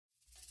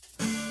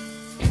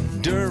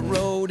dirt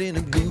road in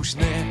a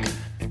gooseneck,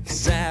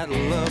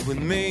 saddle up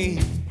with me.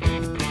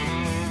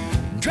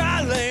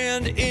 Dry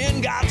land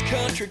in God's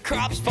country,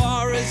 crops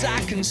far as I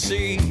can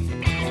see.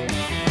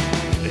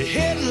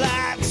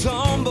 Headlights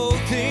on both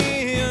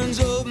ends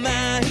of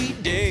my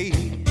day.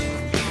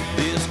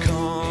 This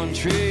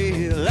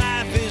country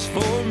life is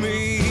for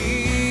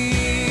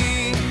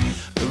me.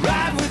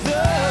 Ride with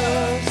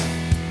us,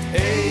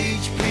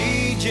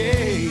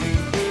 HPJ.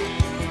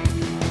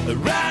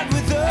 Ride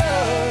with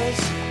us,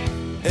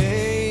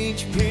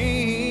 HPJ.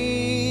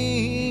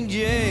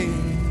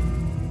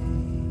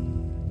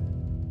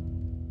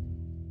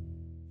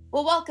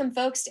 Well, welcome,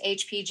 folks, to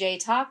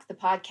HPJ Talk, the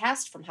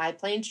podcast from High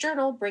Plains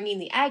Journal, bringing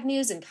the ag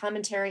news and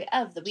commentary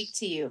of the week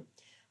to you.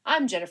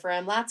 I'm Jennifer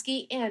M.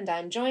 Latsky, and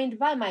I'm joined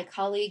by my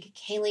colleague,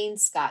 Kayleen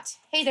Scott.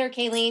 Hey there,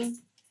 Kayleen.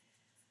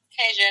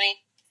 Hey,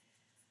 Jenny.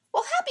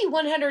 Well, happy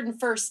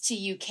 101st to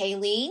you,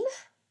 Kayleen.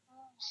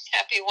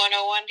 Happy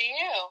 101 to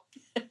you.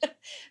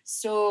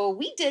 So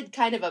we did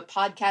kind of a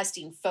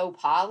podcasting faux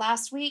pas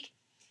last week,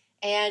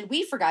 and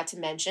we forgot to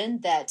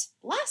mention that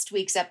last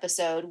week's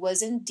episode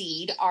was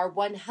indeed our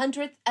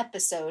 100th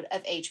episode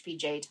of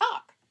HPJ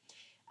Talk.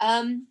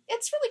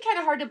 It's really kind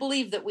of hard to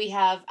believe that we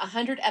have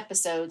 100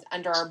 episodes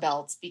under our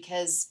belts,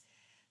 because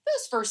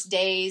those first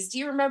days, do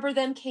you remember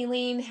them,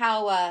 Kayleen,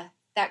 how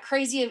that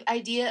crazy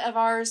idea of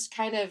ours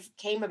kind of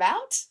came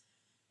about?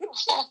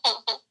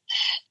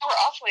 We're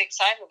awfully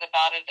excited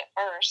about it at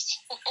first.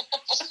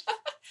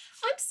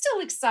 I'm still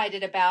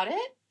excited about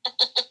it.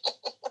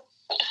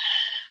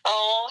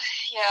 Oh,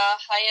 yeah,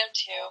 I am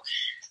too.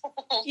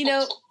 You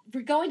know,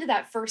 we're going to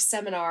that first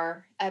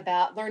seminar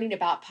about learning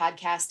about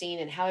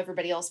podcasting and how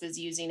everybody else was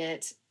using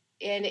it.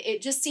 And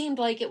it just seemed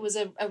like it was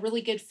a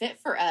really good fit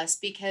for us,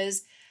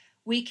 because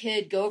we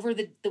could go over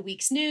the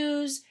week's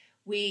news.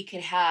 We could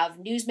have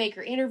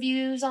newsmaker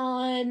interviews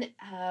on.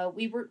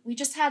 We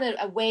just had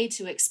a way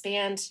to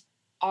expand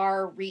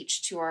our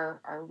reach to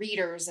our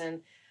readers.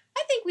 And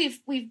I think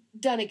we've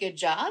done a good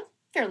job,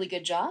 fairly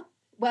good job.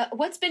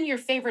 What's been your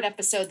favorite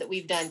episode that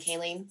we've done,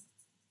 Kayleen?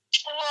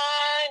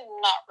 I'm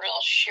not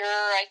real sure.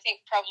 I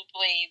think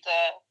probably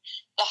the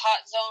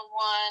hot zone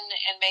one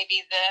and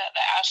maybe the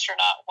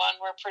astronaut one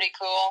were pretty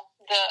cool.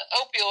 The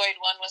opioid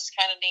one was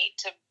kind of neat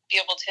to be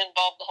able to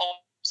involve the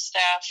whole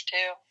staff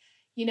too.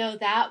 You know,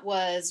 that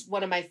was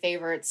one of my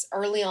favorites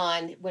early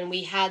on when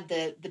we had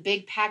the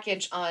big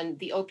package on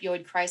the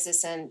opioid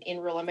crisis in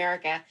rural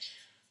America.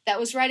 That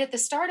was right at the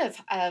start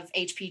of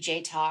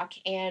HPJ Talk,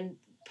 and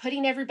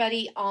putting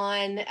everybody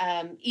on,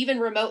 even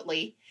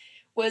remotely,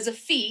 was a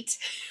feat.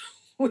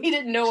 We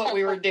didn't know what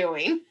we were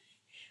doing.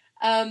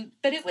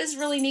 But it was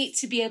really neat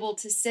to be able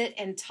to sit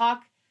and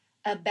talk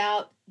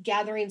about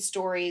gathering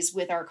stories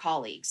with our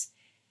colleagues.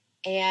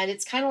 And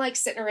it's kind of like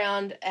sitting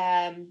around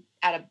at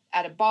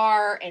a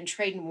bar and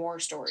trading war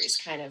stories,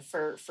 kind of,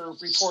 for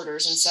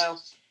reporters. And so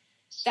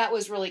that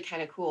was really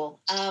kind of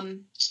cool. I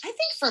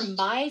think for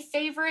my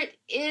favorite,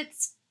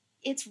 it's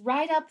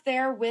right up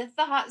there with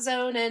the Hot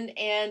Zone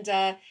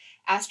and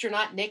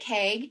astronaut Nick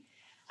Hague.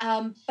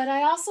 But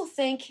I also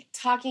think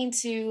talking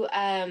to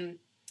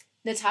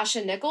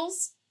Natasha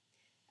Nichols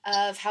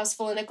of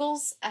Houseful of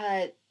Nichols,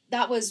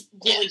 that was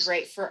really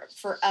great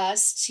for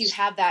us to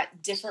have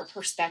that different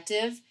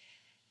perspective.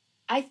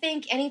 I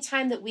think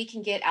anytime that we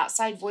can get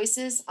outside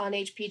voices on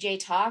HPJ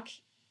Talk,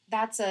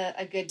 that's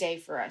a good day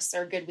for us,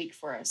 or a good week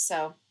for us.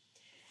 So,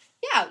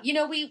 yeah, you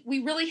know, we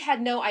really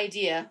had no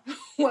idea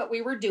what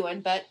we were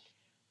doing, but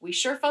we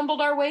sure fumbled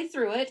our way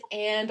through it,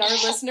 and our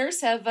listeners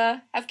have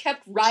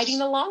kept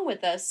riding along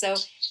with us. So,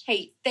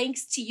 hey,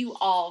 thanks to you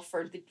all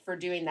for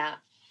doing that.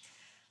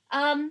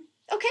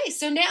 Okay,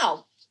 so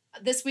now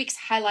this week's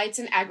highlights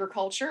in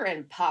agriculture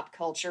and pop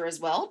culture as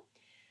well.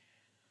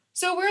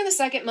 So we're in the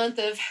second month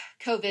of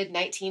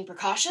COVID-19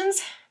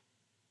 precautions.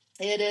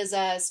 It is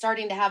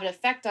starting to have an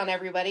effect on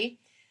everybody.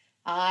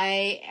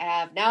 I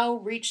have now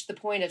reached the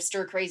point of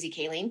stir crazy,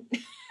 Kayleen.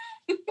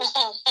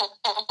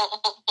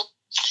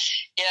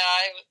 Yeah,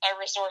 I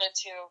resorted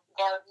to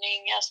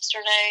gardening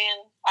yesterday,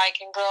 and I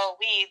can grow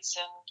weeds,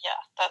 and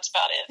yeah, that's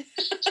about it.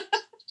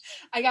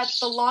 I got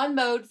the lawn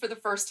mowed for the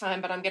first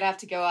time, but I'm going to have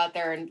to go out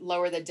there and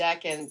lower the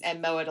deck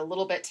and mow it a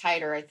little bit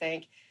tighter, I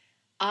think.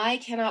 I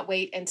cannot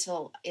wait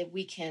until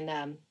we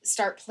can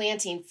start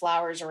planting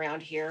flowers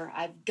around here.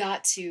 I've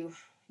got to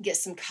get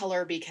some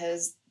color,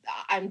 because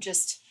I'm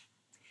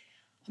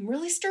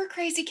really stir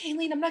crazy,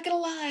 Kayleen. I'm not going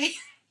to lie.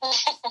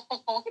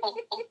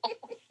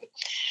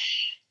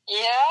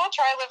 Yeah,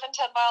 try living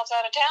 10 miles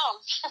out of town.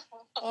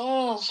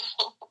 Oh,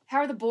 how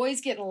are the boys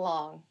getting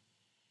along?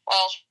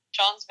 Well,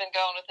 Sean's been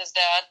going with his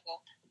dad, and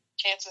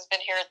Chance has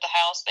been here at the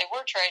house. They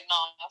were trading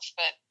off,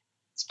 but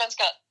Spence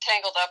got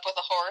tangled up with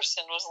a horse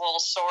and was a little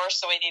sore,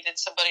 so he needed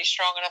somebody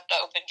strong enough to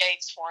open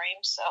gates for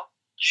him, so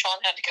Sean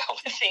had to go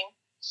with him.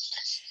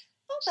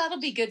 Well, that'll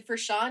be good for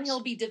Sean.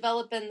 He'll be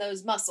developing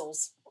those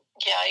muscles.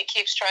 Yeah, he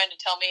keeps trying to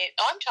tell me,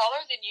 I'm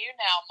taller than you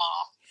now,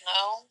 Mom.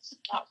 No,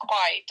 not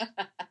quite.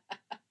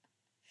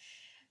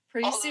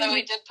 Pretty Although soon.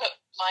 he did put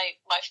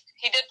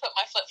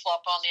my flip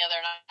flop on the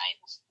other night.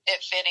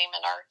 It fit him,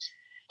 and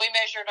we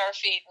measured our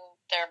feet, and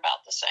they're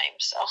about the same.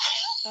 So.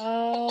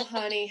 Oh,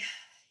 honey,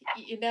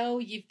 you know,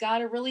 you've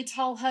got a really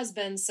tall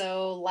husband,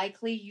 so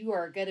likely you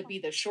are going to be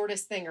the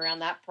shortest thing around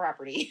that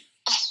property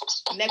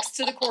next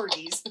to the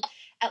corgis.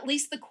 At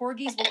least the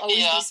corgis will always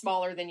be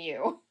smaller than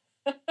you.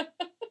 Yeah,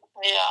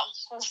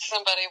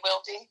 somebody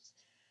will be.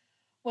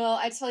 Well,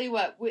 I tell you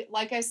what,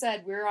 like I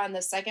said, we're on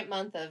the second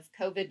month of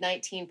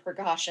COVID-19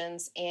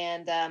 precautions,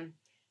 and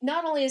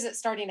not only is it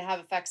starting to have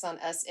effects on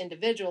us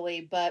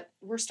individually, but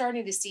we're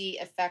starting to see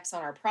effects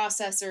on our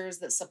processors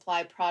that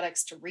supply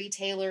products to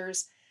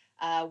retailers.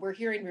 We're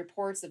hearing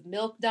reports of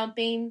milk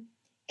dumping,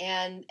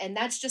 and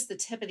that's just the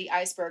tip of the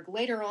iceberg.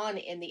 Later on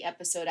in the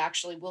episode,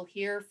 actually, we'll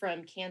hear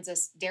from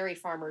Kansas dairy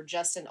farmer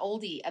Justin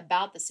Oldie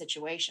about the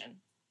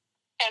situation.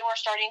 And we're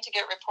starting to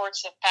get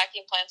reports of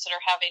packing plants that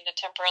are having to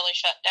temporarily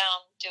shut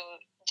down due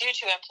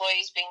to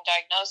employees being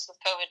diagnosed with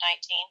COVID-19,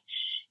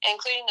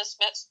 including the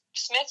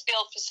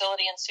Smithfield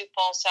facility in Sioux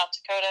Falls, South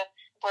Dakota,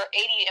 where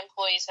 80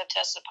 employees have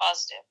tested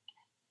positive.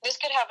 This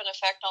could have an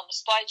effect on the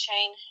supply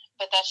chain,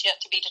 but that's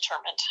yet to be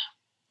determined.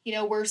 You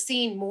know, we're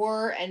seeing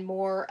more and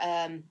more,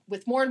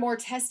 with more and more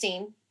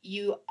testing,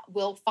 you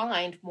will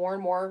find more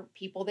and more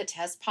people that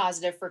test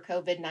positive for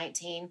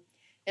COVID-19.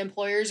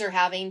 Employers are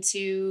having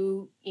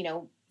to, you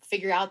know,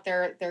 figure out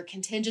their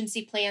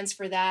contingency plans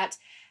for that,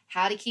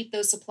 how to keep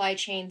those supply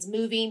chains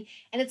moving.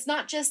 And it's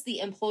not just the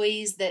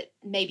employees that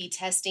may be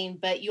testing,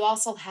 but you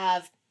also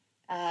have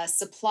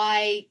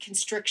supply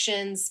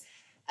constrictions.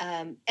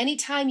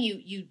 Anytime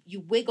you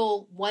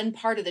wiggle one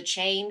part of the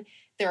chain,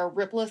 there are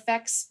ripple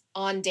effects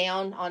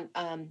down on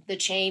the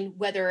chain,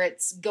 whether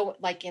it's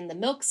like in the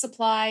milk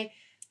supply.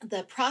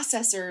 The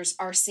processors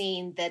are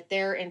seeing that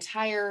their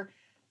entire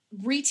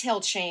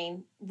retail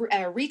chain,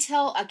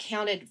 retail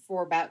accounted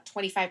for about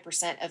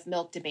 25% of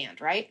milk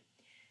demand, right?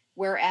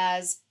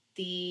 Whereas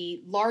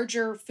the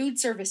larger food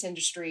service and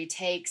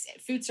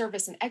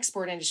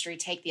export industry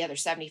take the other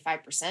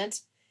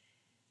 75%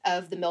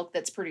 of the milk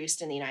that's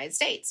produced in the United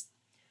States.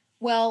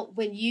 Well,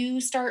 when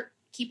you start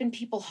keeping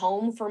people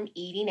home from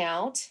eating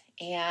out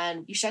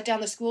and you shut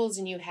down the schools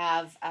and you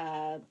have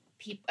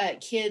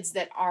kids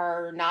that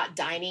are not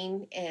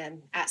dining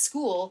at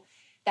school,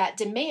 that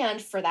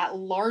demand for that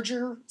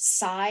larger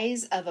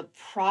size of a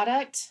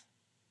product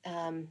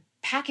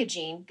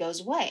packaging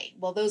goes away.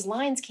 Well, those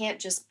lines can't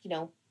just,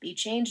 be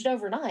changed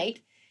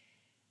overnight.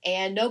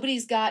 And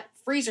nobody's got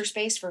freezer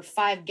space for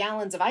 5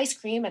 gallons of ice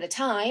cream at a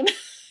time,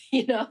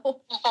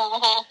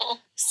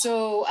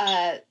 So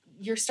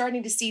you're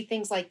starting to see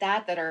things like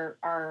that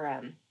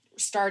are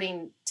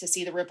starting to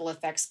see the ripple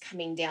effects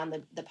coming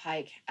down the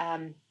pike.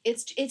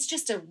 It's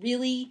just a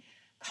really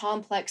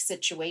complex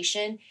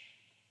situation.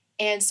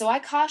 And so I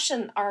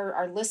caution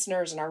our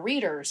listeners and our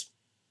readers,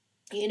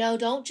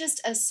 don't just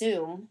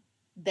assume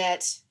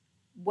that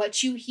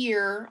what you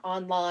hear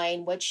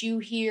online, what you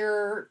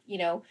hear,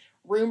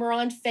 rumor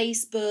on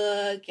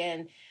Facebook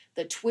and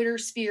the Twitter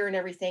sphere and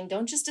everything,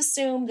 don't just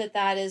assume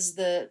that is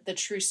the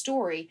true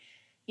story.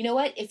 You know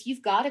what? If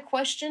you've got a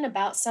question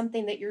about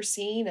something that you're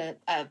seeing,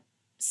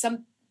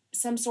 some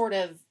sort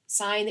of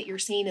sign that you're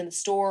seeing in the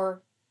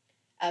store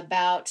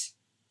about,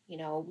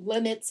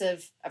 limits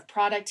of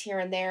product here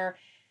and there,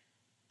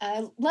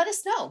 let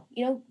us know.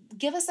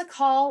 Give us a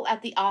call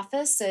at the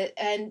office,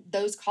 and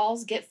those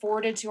calls get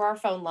forwarded to our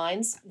phone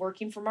lines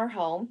working from our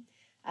home.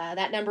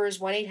 That number is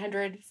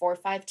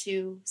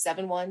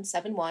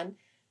 1-800-452-7171.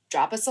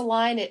 Drop us a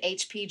line at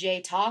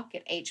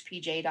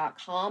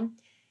hpjtalk@hpj.com.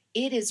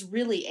 It is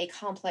really a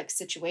complex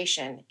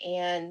situation,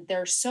 and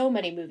there are so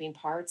many moving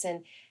parts,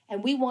 and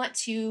we want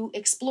to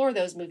explore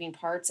those moving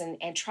parts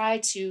and try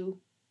to,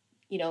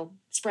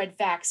 spread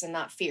facts and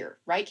not fear.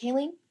 Right,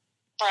 Kayleen?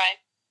 Right.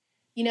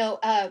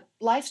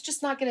 Life's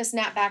just not going to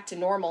snap back to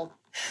normal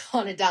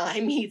on a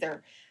dime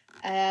either.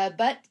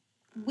 But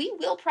we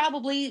will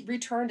probably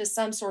return to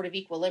some sort of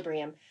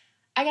equilibrium.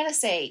 I got to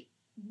say,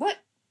 what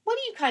do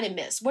you kind of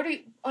miss?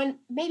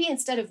 Maybe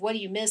instead of what do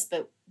you miss,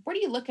 but what are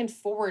you looking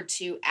forward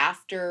to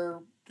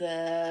after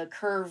the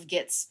curve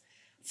gets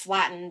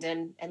flattened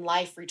and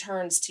life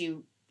returns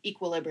to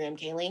equilibrium,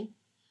 Kayleen?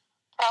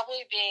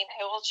 Probably being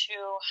able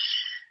to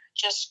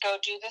just go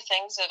do the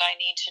things that I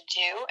need to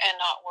do and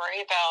not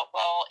worry about,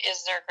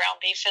 is there ground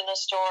beef in the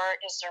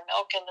store? Is there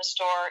milk in the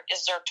store?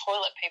 Is there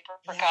toilet paper,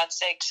 for God's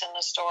sakes, in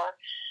the store?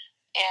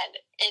 And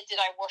did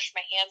I wash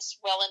my hands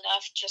well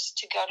enough just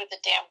to go to the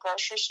damn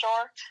grocery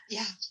store?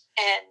 Yeah.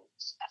 And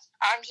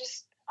I'm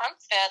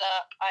fed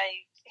up.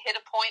 I hit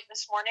a point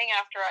this morning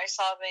after I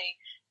saw they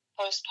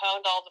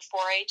postponed all the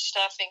 4-H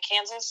stuff in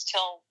Kansas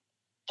till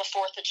the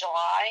 4th of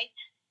July.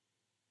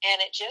 And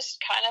it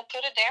just kind of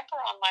put a damper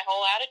on my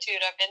whole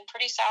attitude. I've been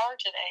pretty sour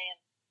today and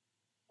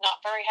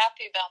not very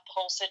happy about the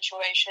whole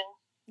situation.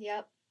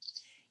 Yep.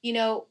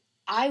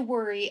 I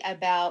worry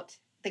about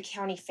the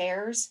county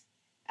fairs,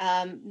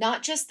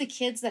 not just the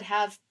kids that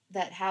have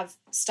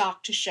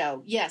stock to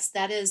show. Yes,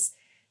 that is,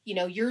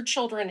 your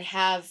children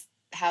have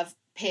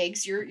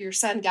pigs. Your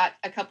son got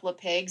a couple of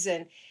pigs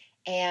and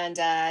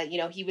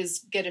he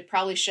was going to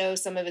probably show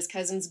some of his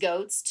cousins'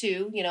 goats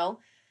too.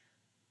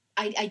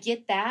 I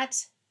get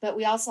that. But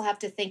we also have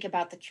to think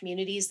about the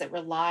communities that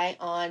rely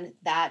on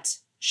that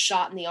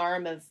shot in the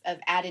arm of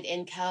added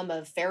income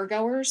of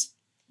fairgoers,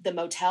 the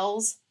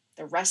motels,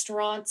 the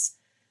restaurants,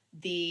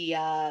 the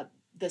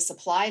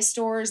supply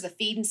stores, the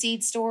feed and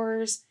seed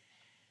stores.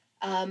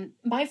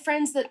 My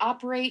friends that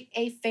operate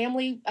a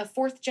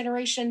fourth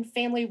generation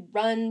family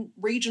run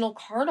regional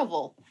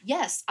carnival.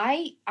 Yes,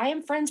 I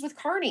am friends with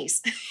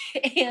carnies.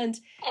 And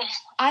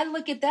I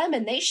look at them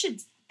and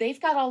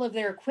they've got all of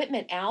their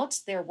equipment out.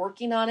 They're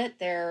working on it.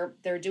 They're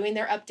doing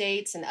their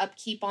updates and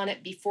upkeep on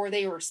it before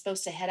they were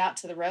supposed to head out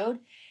to the road.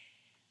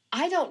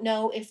 I don't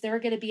know if they're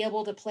going to be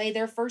able to play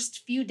their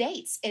first few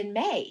dates in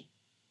May.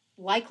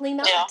 Likely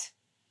not.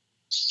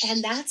 Yeah.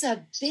 And that's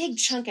a big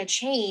chunk of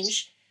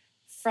change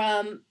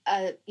from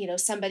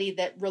somebody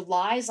that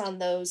relies on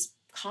those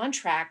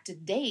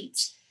contracted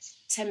dates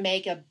to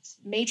make a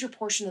major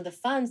portion of the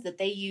funds that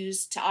they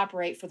use to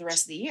operate for the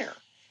rest of the year.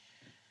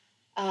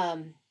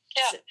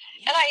 Yeah.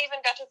 And I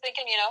even got to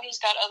thinking, he's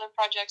got other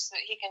projects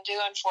that he can do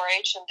in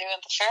 4-H and do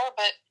at the fair,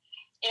 but,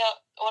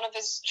 one of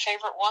his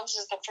favorite ones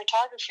is the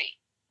photography.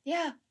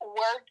 Yeah.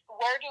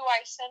 Where do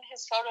I send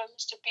his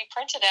photos to be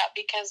printed at?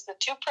 Because the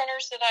 2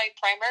 printers that I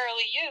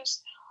primarily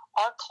use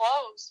are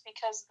closed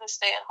because of the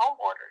stay-at-home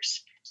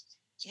orders.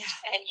 Yeah.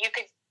 And you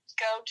could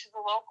go to the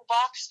local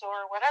box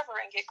store or whatever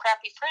and get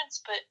crappy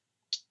prints, but,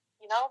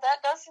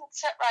 that doesn't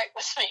sit right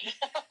with me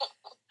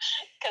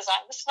because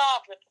I'm a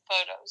snob with the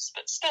photos.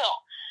 But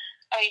still,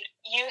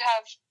 you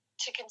have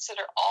to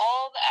consider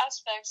all the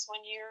aspects when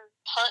you're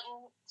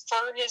hunting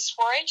for his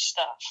 4-H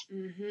stuff.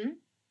 Mm-hmm.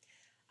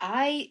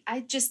 I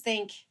just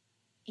think,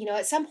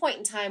 at some point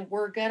in time,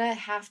 we're going to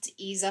have to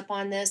ease up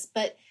on this.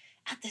 But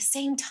at the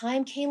same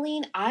time,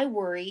 Kayleen, I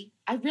worry.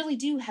 I really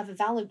do have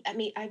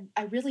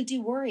I really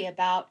do worry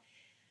about,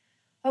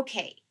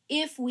 okay,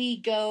 if we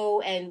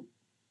go and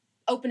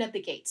open up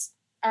the gates,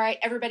 all right,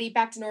 everybody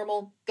back to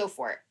normal, go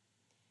for it.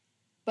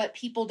 But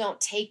people don't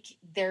take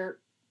their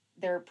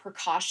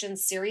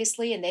precautions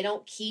seriously, and they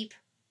don't keep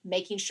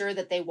making sure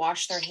that they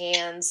wash their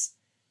hands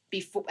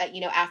before,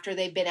 after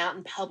they've been out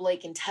in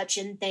public and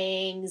touching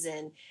things.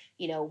 And,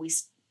 we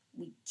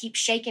keep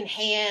shaking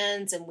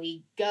hands, and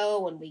we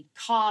go and we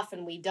cough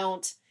and we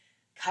don't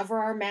cover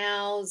our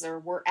mouths, or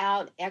we're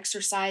out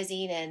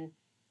exercising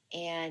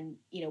and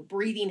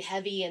breathing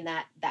heavy in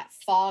that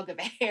fog of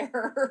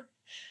air.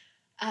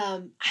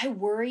 I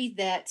worry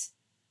that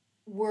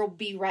we'll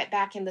be right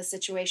back in the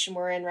situation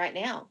we're in right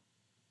now,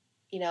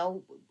 and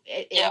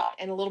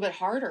a little bit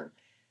harder.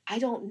 I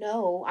don't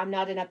know. I'm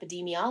not an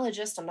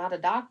epidemiologist. I'm not a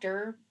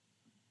doctor,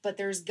 but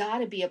there's got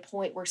to be a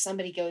point where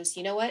somebody goes,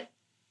 you know what?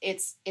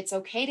 It's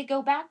okay to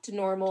go back to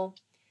normal,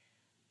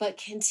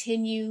 but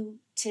continue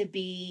to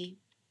be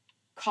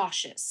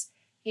cautious.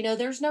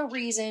 There's no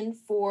reason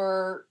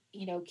for,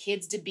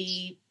 kids to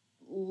be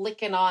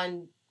licking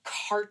on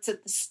carts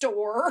at the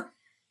store.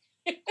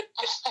 And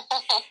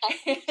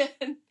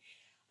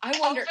I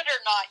wonder, COVID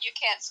or not, you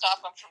can't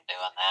stop them from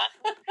doing that.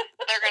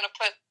 They're going to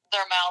put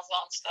their mouths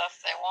on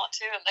stuff they want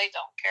to, and they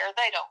don't care.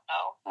 They don't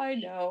know. I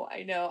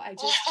know.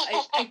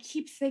 I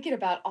keep thinking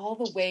about all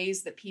the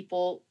ways that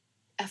people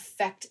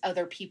affect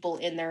other people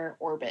in their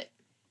orbit.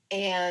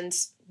 And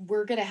it's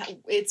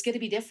going to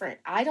be different.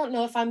 I don't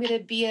know if I'm going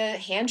to be a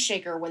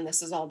handshaker when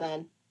this is all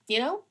done,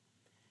 Yeah.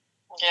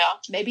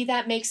 Maybe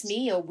that makes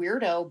me a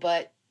weirdo,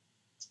 but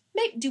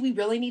do we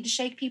really need to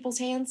shake people's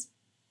hands?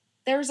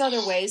 There's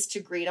other ways to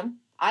greet them.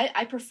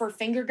 I prefer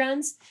finger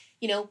guns,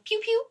 pew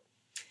pew.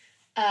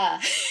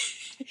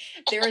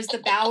 There is the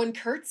bow and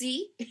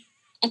curtsy.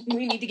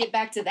 We need to get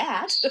back to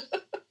that.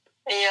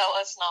 Yeah,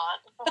 let's not.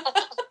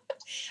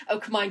 Oh,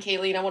 come on,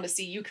 Kayleen. I want to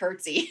see you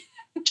curtsy.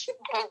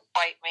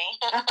 Bite me.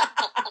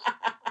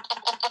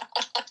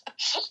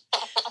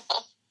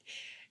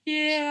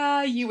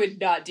 Yeah, you would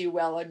not do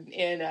well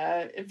in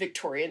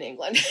Victorian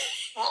England.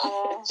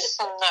 No.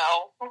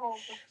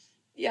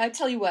 Yeah, I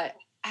tell you what.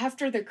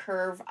 After the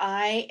curve,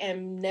 I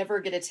am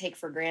never going to take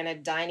for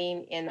granted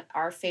dining in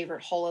our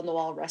favorite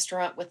hole-in-the-wall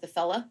restaurant with the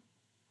fella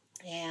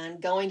and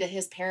going to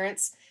his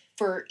parents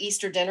for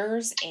Easter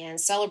dinners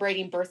and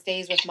celebrating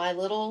birthdays with my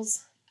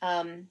littles.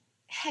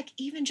 Heck,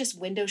 even just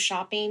window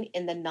shopping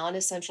in the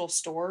non-essential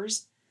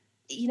stores.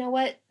 You know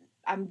what?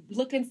 I'm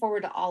looking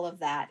forward to all of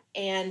that.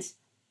 And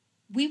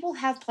we will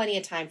have plenty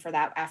of time for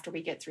that after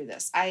we get through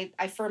this. I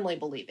firmly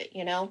believe it,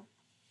 I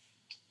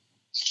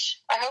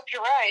hope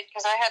you're right,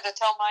 because I had to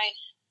tell my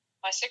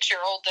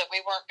 6-year-old that we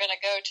weren't going to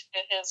go to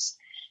his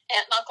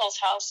aunt and uncle's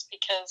house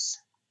because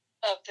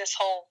of this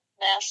whole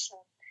mess. And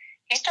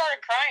he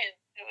started crying.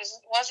 It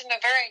wasn't a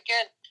very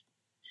good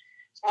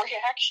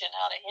reaction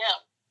out of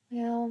him.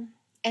 Well,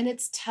 and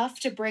it's tough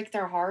to break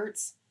their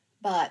hearts,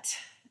 but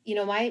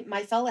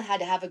my fella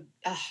had to have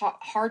a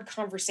hard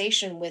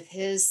conversation with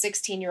his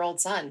 16-year-old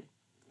son,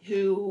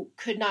 who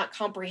could not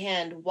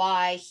comprehend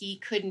why he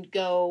couldn't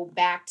go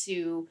back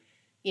to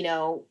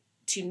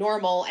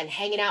normal and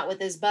hanging out with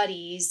his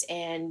buddies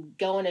and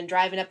going and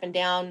driving up and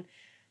down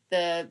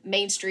the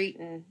main street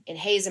in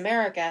Hayes,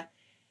 America.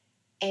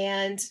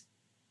 And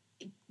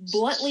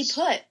bluntly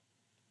put,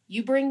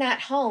 You bring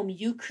that home,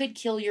 you could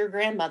kill your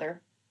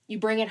grandmother. You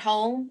bring it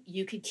home,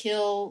 you could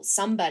kill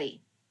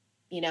somebody.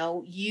 You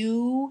know,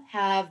 you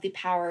have the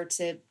power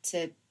to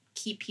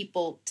keep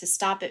people, to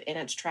stop it in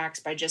its tracks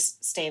by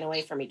just staying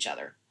away from each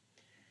other.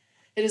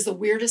 It is the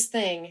weirdest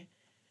thing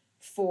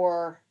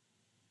for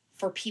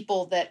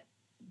people that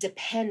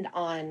depend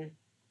on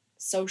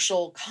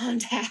social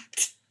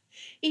contact,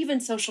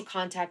 even social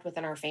contact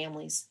within our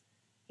families.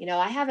 You know,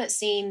 I haven't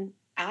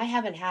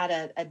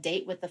had a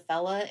date with the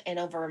fella in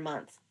over a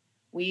month.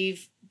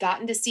 We've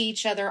gotten to see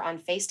each other on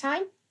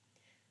FaceTime,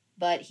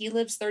 but he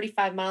lives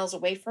 35 miles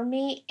away from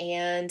me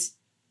and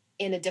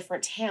in a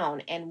different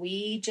town. And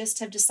we just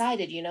have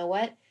decided, you know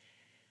what?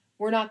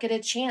 We're not going to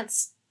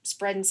chance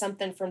spreading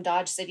something from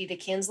Dodge City to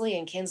Kinsley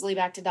and Kinsley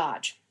back to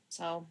Dodge.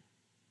 So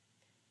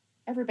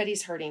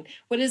everybody's hurting.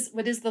 What is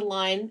the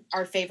line,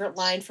 our favorite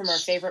line from our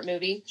favorite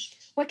movie?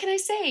 What can I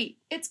say?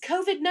 It's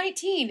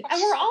COVID-19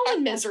 and we're all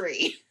in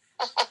misery.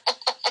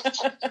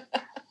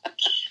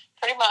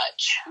 Pretty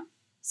much.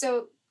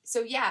 So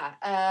yeah,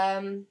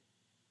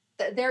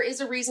 there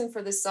is a reason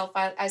for this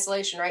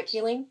self-isolation, right,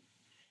 Keeling?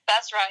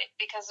 That's right,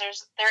 because there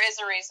is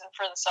a reason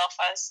for the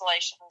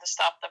self-isolation to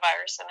stop the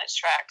virus in its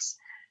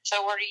tracks. So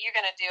what are you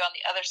going to do on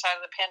the other side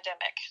of the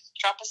pandemic?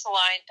 Drop us a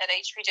line at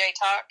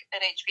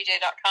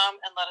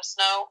hpjtalk@hpj.com and let us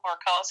know, or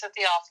call us at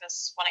the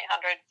office,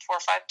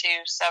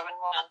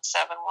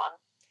 1-800-452-7171.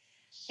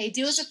 Hey,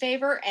 do us a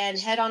favor and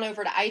head on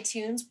over to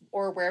iTunes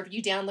or wherever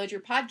you download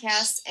your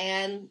podcasts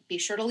and be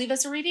sure to leave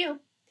us a review.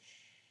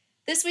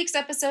 This week's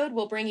episode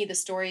will bring you the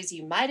stories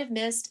you might have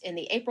missed in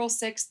the April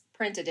 6th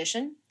print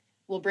edition.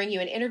 We'll bring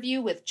you an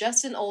interview with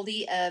Justin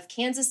Oldie of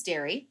Kansas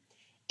Dairy,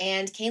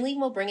 and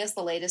Kayleen will bring us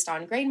the latest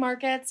on grain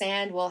markets,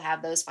 and we'll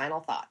have those final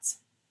thoughts.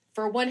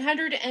 For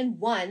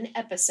 101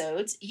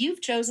 episodes,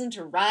 you've chosen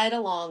to ride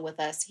along with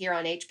us here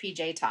on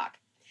HPJ Talk.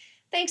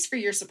 Thanks for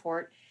your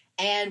support,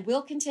 and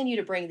we'll continue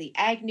to bring the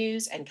ag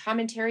news and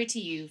commentary to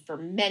you for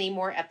many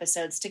more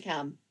episodes to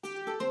come.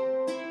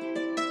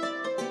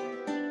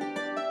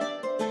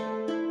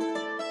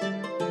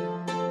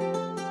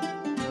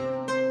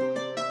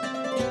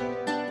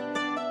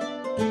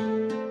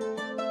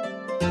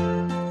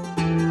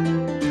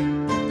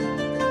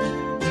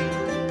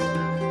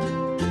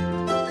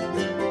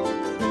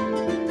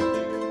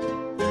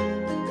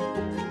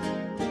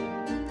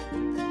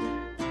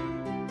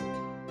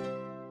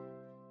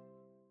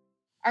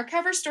 Our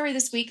cover story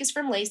this week is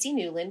from Lacey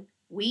Newland,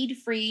 Weed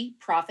Free,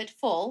 Profit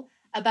Full,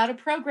 about a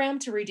program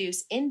to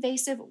reduce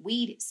invasive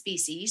weed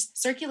species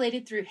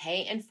circulated through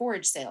hay and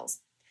forage sales.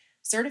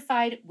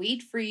 Certified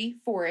weed-free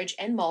forage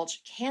and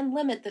mulch can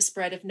limit the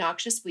spread of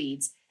noxious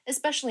weeds,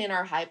 especially in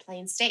our high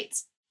plains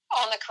states.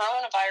 On the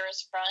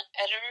coronavirus front,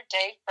 editor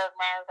Dave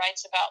Bergmeyer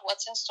writes about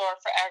what's in store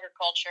for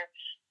agriculture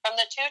from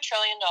the $2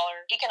 trillion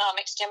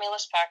economic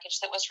stimulus package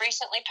that was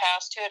recently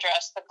passed to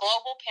address the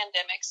global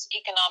pandemic's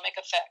economic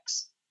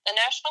effects. The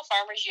National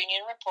Farmers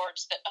Union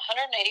reports that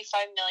 $185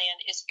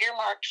 million is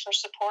earmarked for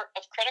support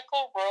of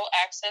critical rural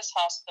access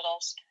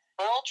hospitals,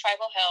 rural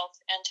tribal health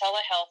and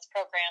telehealth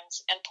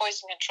programs, and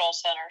poison control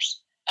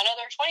centers.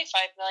 Another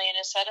 $25 million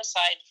is set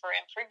aside for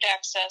improved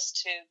access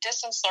to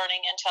distance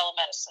learning and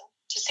telemedicine.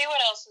 To see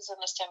what else is in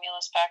the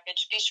stimulus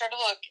package, be sure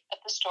to look at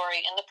the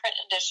story in the print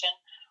edition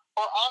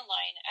or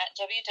online at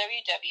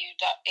www.hpj.com.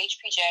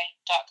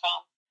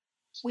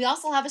 We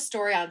also have a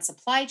story on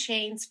supply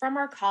chains from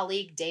our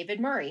colleague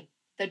David Murray.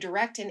 The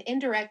direct and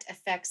indirect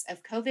effects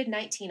of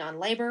COVID-19 on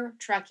labor,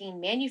 trucking,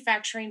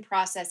 manufacturing,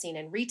 processing,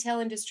 and retail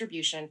and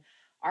distribution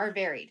are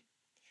varied.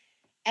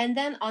 And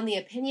then on the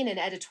opinion and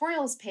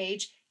editorials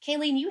page,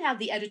 Kayleen, you have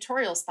the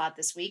editorial spot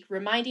this week,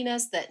 reminding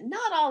us that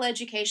not all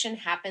education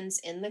happens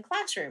in the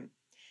classroom.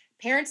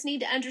 Parents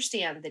need to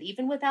understand that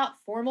even without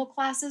formal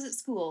classes at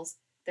schools,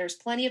 there's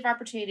plenty of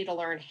opportunity to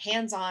learn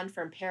hands-on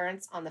from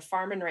parents on the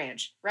farm and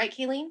ranch. Right,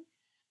 Kayleen?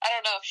 I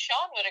don't know if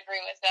Sean would agree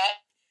with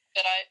that.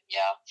 But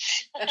yeah.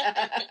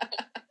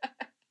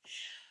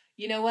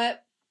 You know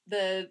what?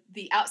 The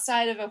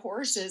outside of a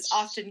horse is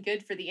often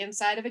good for the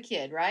inside of a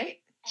kid,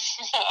 right?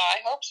 I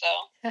hope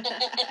so.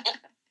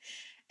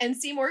 And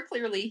see more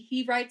clearly,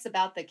 he writes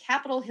about the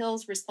Capitol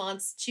Hill's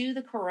response to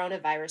the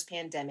coronavirus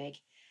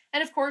pandemic.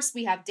 And of course,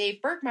 we have Dave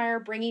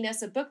Bergmeyer bringing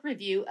us a book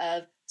review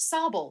of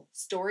Sobel,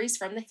 Stories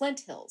from the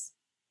Flint Hills.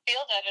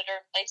 Field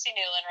editor Lacey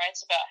Newland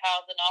writes about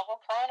how the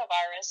novel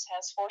coronavirus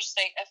has forced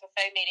state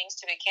FFA meetings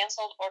to be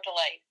canceled or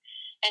delayed.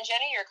 And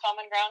Jenny, your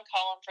Common Ground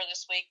column for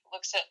this week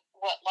looks at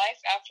what life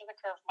after the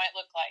curve might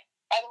look like.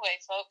 By the way,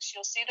 folks,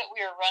 you'll see that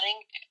we are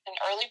running an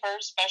early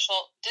bird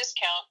special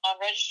discount on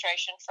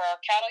registration for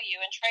our Cattle U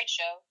and Trade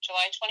Show,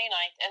 July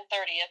 29th and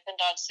 30th in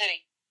Dodge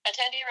City.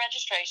 Attendee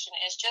registration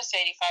is just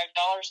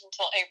 $85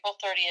 until April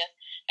 30th,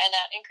 and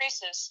that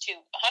increases to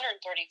 $135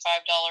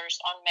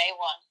 on May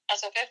 1.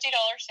 That's a $50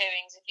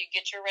 savings if you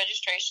get your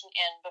registration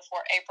in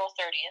before April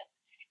 30th.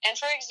 And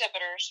for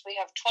exhibitors, we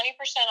have 20%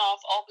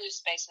 off all booth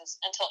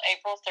spaces until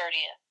April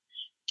 30th.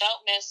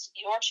 Don't miss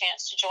your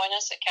chance to join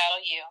us at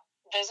Cattle U.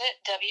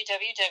 Visit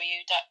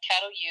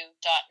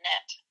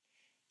www.cattleu.net.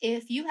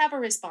 If you have a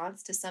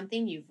response to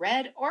something you've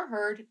read or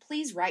heard,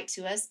 please write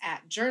to us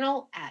at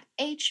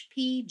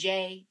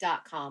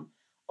journal@hpj.com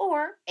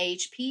or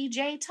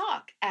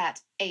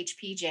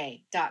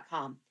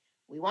hpjtalk@hpj.com.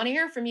 We want to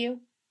hear from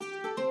you.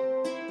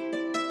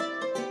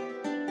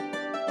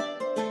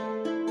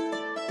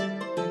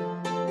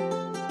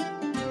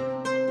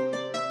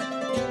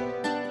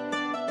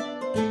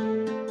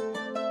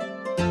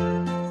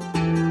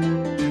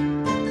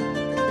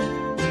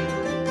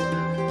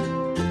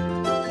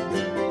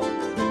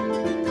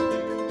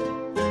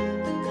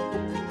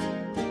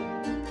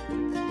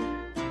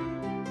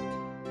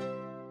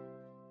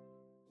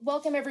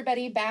 Welcome,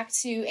 everybody, back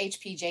to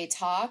HPJ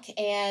Talk.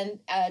 And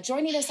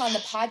joining us on the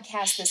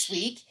podcast this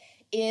week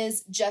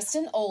is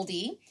Justin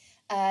Oldie.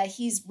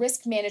 He's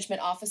Risk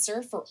Management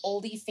Officer for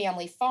Oldie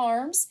Family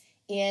Farms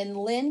in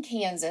Lynn,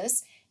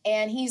 Kansas.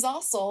 And he's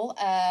also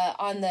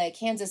on the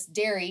Kansas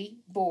Dairy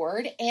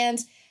Board. And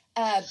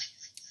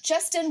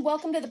Justin,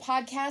 welcome to the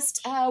podcast.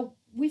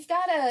 We've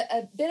got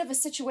a bit of a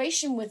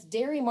situation with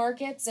dairy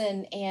markets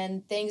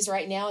and things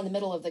right now in the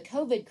middle of the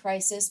COVID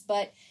crisis,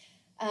 but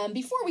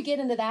before we get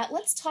into that,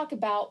 let's talk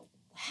about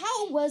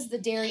how was the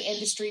dairy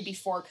industry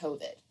before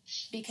COVID?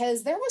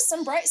 Because there was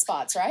some bright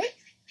spots, right?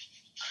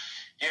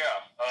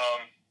 Yeah,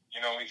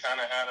 we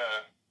kind of had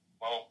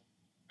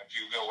if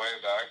you go way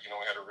back, we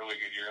had a really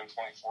good year in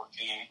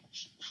 2014,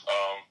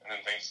 and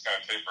then things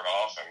kind of tapered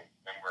off, and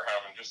we're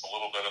having just a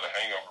little bit of a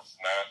hangover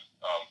from that.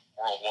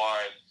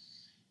 Worldwide,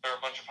 there are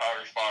a bunch of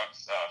powder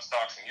stocks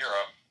in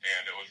Europe,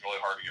 and it was really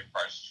hard to get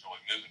prices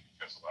really moving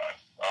because of that.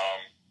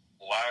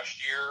 Last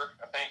year,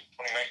 I think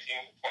 2018,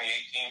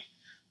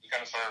 we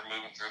kind of started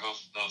moving through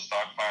those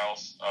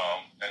stockpiles,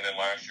 and then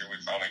last year we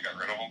finally got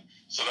rid of them.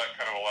 So that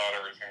kind of allowed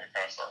everything to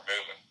kind of start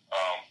moving.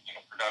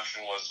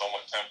 Production was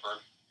somewhat tempered,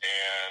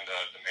 and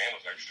demand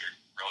was actually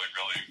really,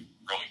 really,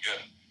 really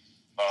good.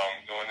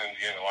 Going into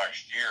the end of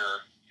last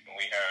year,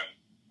 we had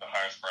the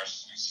highest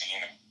prices we've seen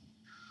in,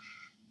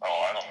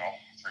 I don't know,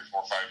 3,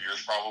 4, 5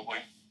 years probably.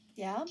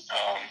 Yeah.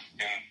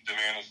 And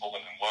demand was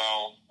holding in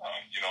well.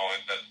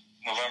 That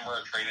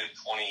November traded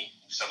 20,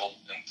 settled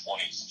in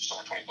 20s, just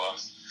over $20.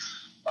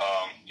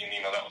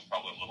 That was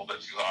probably a little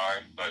bit too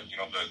high, but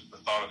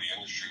the thought of the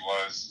industry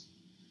was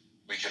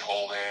we could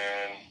hold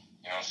in,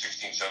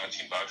 $16,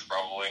 $17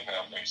 probably.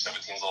 Maybe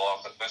 17 is a little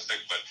optimistic,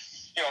 but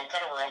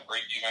kind of around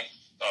break even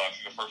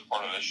through the first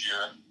part of this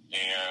year,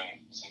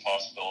 and some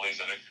possibilities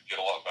that it could get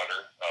a lot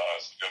better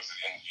as we go through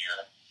the end of the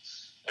year.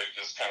 It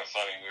was kind of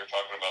funny. We were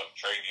talking about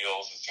trade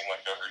deals. It seemed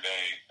like every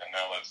day, and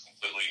now that's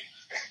completely.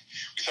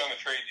 We signed a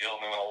trade deal,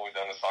 and then all we've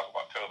done is talk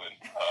about COVID.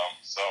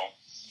 So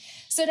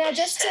now,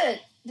 just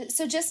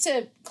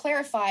to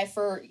clarify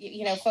for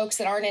folks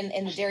that aren't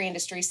in the dairy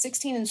industry,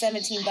 $16 and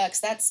 $17,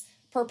 that's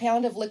per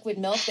pound of liquid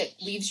milk that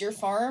leaves your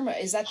farm.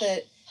 Is that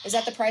the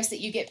price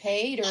that you get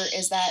paid, or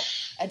is that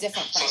a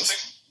different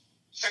price?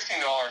 So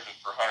 $16 is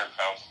per 100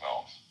 pounds of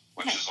milk,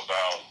 which is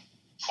about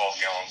 12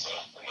 gallons of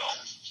milk.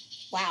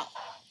 Wow.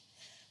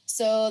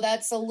 So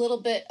that's a little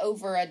bit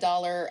over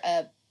 $1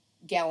 a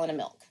gallon of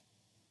milk.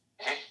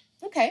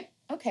 Okay.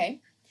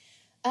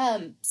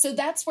 So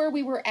that's where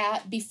we were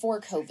at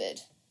before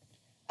COVID.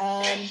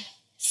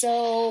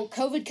 So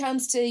COVID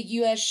comes to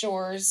U.S.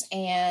 shores,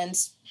 and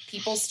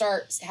people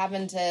start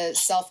having to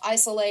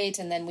self-isolate,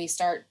 and then we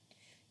start,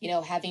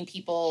 having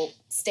people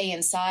stay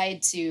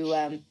inside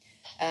to,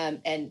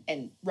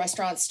 and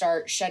restaurants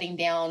start shutting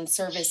down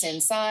service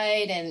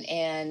inside,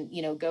 and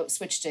go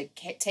switch to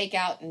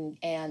takeout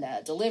and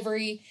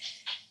delivery,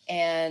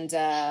 and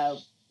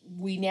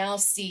we now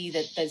see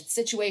that the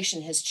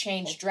situation has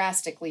changed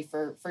drastically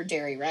for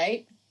dairy,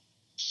 right?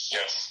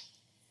 Yes.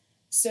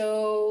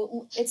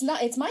 So it's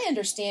my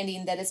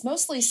understanding that it's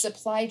mostly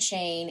supply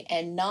chain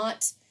and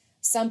not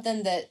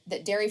something that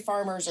dairy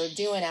farmers are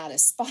doing out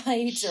of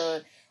spite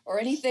or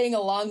anything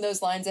along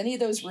those lines. Any of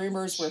those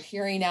rumors we're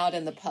hearing out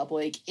in the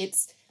public,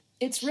 it's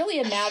really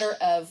a matter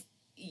of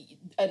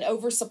an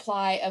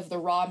oversupply of the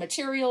raw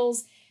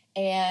materials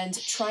and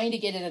trying to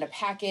get it in a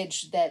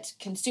package that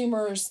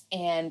consumers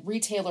and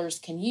retailers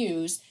can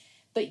use.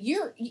 But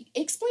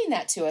explain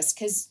that to us,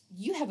 because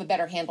you have a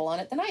better handle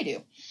on it than I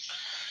do.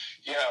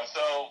 Yeah,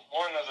 so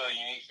one of the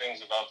unique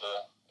things about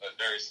the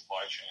dairy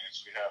supply chain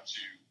is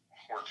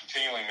we're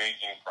continually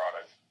making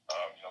product,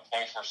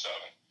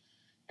 24/7.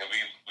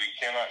 We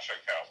cannot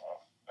shut cows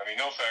off.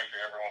 No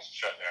factory ever wants to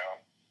shut down,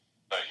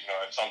 but,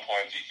 at some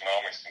point the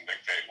economics can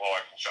dictate, well,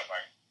 I can shut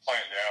my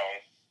plant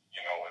down,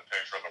 and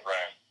pay for the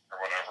rent or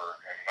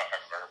whatever and not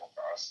have variable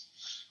costs.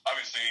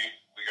 Obviously,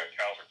 we got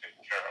cows we're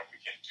taking care of. We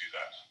can't do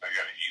that. They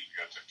got to eat. We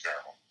got to take care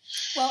of them.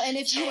 Well, and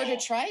if you were to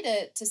try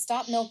to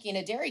stop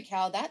milking a dairy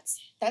cow, that's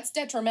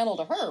detrimental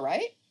to her,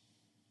 right?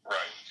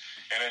 Right.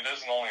 And it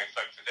doesn't only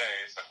affect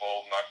today. It's like,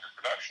 well, knock your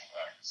production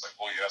back. It's like,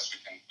 well, yes,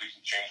 we can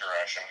change our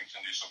ration. We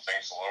can do some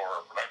things to lower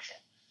our production.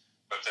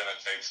 But then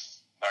it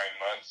takes 9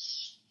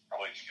 months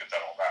probably to get that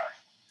all back.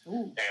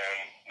 Ooh. And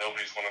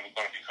nobody's going to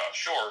be caught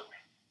short.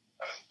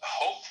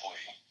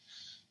 Hopefully,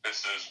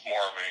 this is more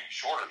of a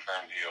shorter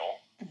term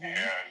deal. Mm-hmm.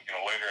 And,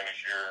 later in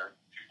this year,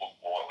 people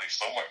will at least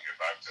some might get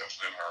back to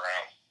moving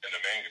around, and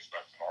demand gets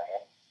back to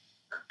normal,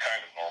 or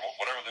kind of normal,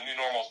 whatever the new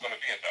normal is going to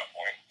be at that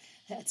point.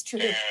 That's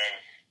true. And,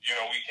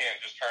 we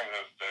can't just turn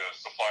the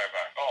supply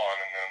back on,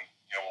 and then,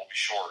 we'll be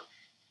short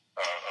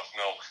of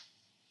milk,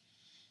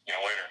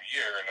 later in the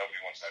year, and nobody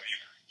wants that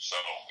either. So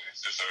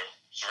it's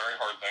a very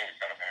hard thing to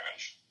kind of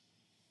manage.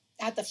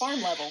 At the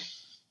farm level.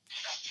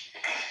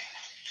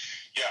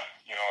 Yeah,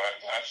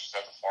 that's just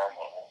at the farm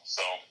level.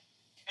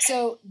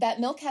 So that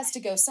milk has to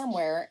go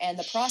somewhere, and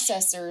the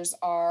processors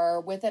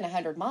are within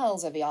 100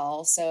 miles of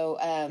y'all. So,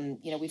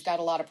 we've got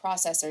a lot of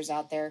processors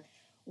out there.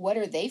 What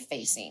are they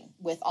facing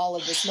with all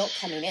of this milk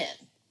coming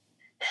in?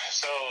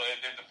 So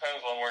it depends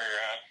on where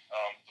you're at.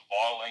 The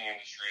bottling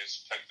industry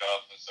has picked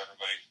up, as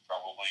everybody can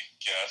probably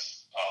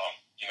guess.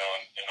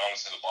 And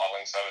honestly, the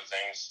bottling side of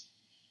things,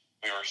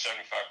 we were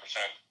 75%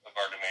 of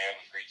our demand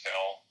was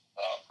retail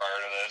prior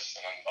to this,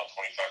 and then about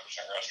 25%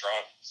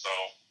 restaurant. So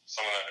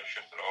some of that has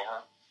shifted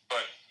over.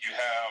 But you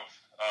have,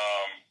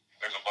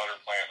 there's a butter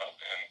plant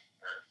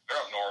they're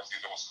up north,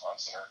 either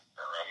Wisconsin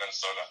or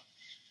Minnesota.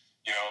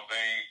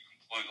 They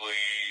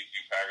completely do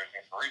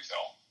packaging for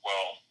retail.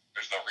 Well,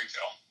 there's no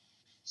retail.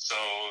 So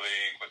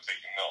they quit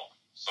taking milk.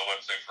 So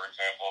let's say, for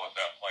example,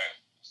 that plant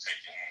is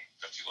taking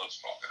 50 loads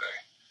of milk a day.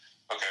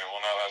 Okay,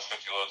 well, now that's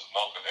 50 loads of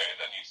milk a day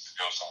that needs to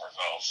go somewhere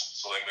else.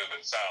 So they move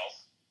it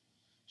south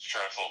to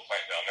try to fill a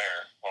plant down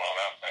there. Well, now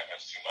that plant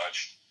has too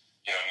much.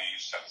 And you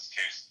just have this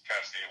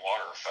cascade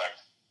water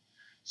effect.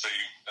 So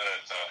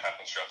that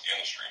happens throughout the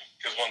industry.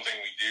 Because one thing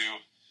we do,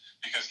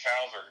 because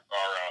cows are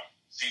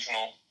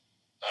seasonal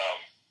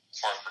as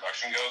far as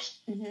production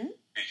goes,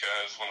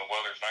 because when the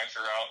weather's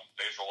nicer out,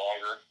 days are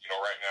longer.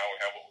 Right now we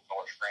have what we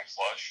call our spring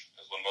flush,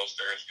 is when most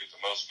dairies get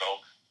the most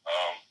milk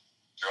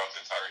throughout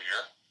the entire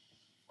year,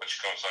 which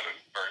coincided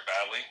very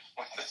badly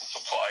with the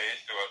supply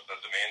issue, the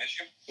demand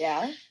issue.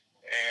 Yeah.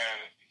 And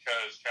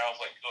because cows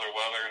like cooler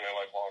weather and they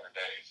like longer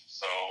days,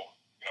 so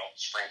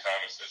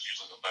springtime is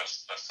usually the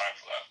best time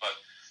for that. But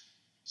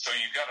so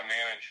you've got to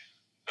manage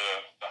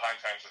the high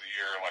times of the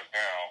year like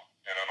now,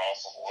 and then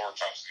also the lower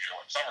times of the year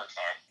like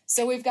summertime.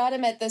 So we've got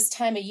them at this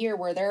time of year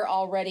where they're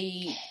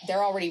already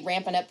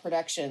ramping up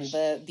production.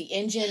 The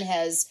engine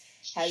has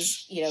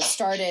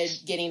started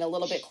getting a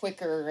little bit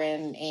quicker,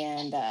 and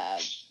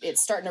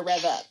it's starting to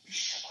rev up.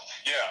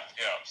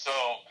 Yeah. So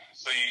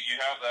you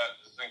have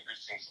that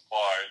increasing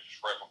supply just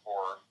right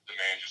before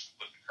demand just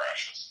completely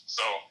crashes.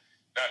 So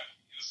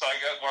I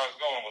guess where I was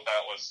going with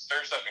that was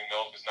stair-stepping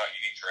milk is not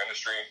unique to our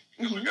industry,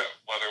 because we got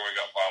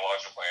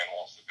biological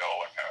animals to go,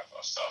 that kind of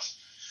stuff.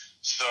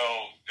 So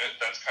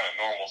that's kind of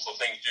normal. So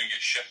things do get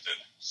shifted.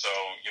 So,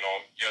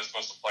 yes,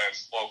 most of the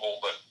plant's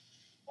local, but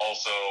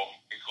also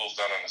it cools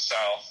down in the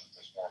south.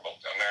 There's more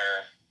milk down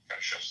there, kind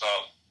of shifts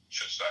up,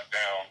 shifts back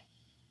down.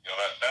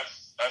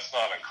 That's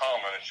not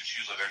uncommon. It's just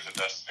usually there's a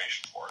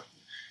destination for it.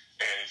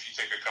 And if you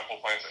take a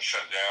couple plants that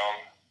shut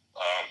down,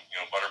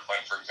 butter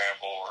plant, for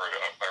example, or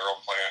a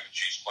barrel plant, a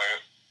cheese plant,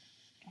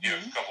 if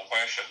a couple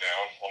plants shut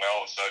down, well, now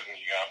all of a sudden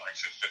you got, like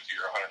I said, 50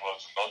 or 100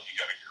 loads of milk you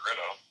got to get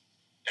rid of.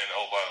 And,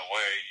 oh, by the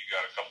way, you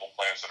got a couple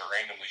plants that are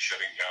randomly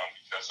shutting down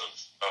because of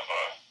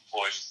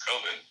employees with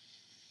COVID.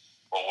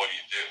 Well, what do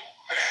you do?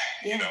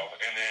 Yeah.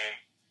 And then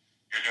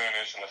you're doing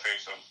this in the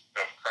face of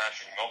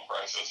crashing milk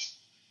prices.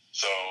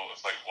 So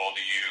it's like, well, do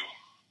you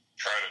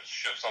try to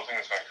ship something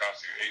that's going to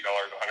cost you $8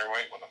 a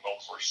hundredweight when the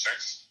milk's worth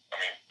 $6?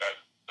 I mean, that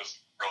doesn't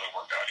really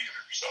work out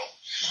either. So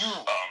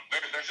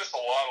there's just a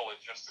lot of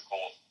logistical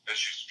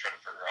issues to try to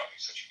figure out in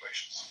these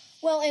situations.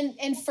 Well,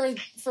 and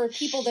for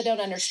people that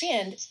don't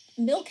understand,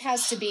 milk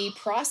has to be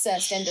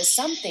processed into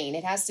something.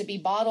 It has to be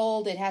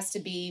bottled. It has to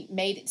be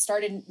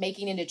started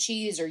making into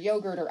cheese or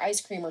yogurt or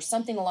ice cream or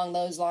something along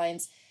those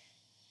lines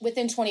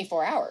within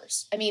 24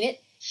 hours. I mean,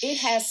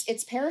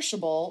 it's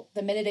perishable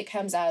the minute it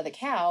comes out of the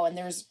cow, and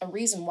there's a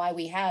reason why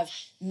we have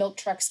milk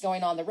trucks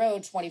going on the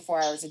road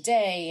 24 hours a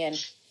day,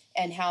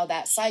 and how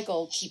that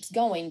cycle keeps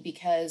going,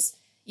 because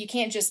you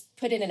can't just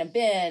put it in a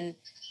bin,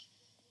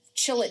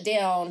 chill it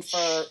down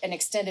for an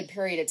extended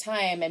period of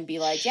time and be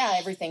like, yeah,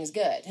 everything's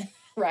good,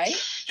 right?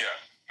 Yeah,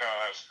 no,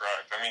 that's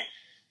correct. I mean,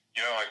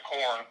 like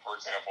corn, for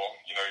example,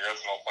 your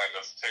ethanol plant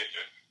doesn't take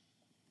it.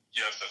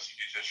 Yes, that's a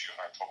huge issue,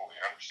 and I totally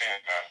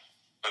understand that.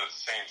 But at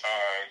the same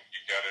time, you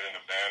got it in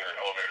a bin or an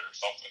elevator or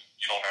something.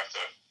 You don't have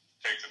to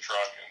take the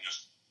truck and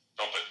just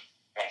dump it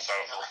on the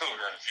side of the road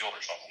or in a field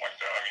or something like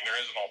that. I mean,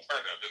 there is an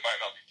alternative. It might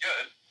not be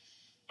good,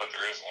 but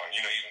there is one.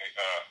 Even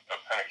a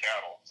pen of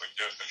cattle. It's like,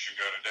 yes, they should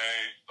go today,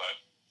 but,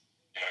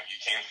 you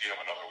can feed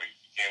them another week.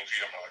 You can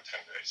feed them another 10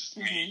 days.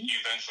 I mean, you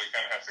eventually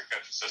kind of have to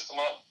catch the system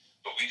up,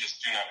 but we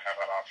just do not have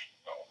that option.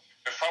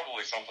 There's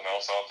probably something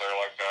else out there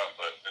like that,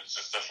 but it's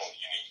just definitely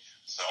unique.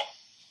 So.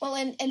 Well,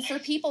 and for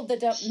people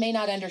that may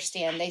not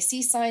understand, they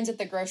see signs at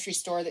the grocery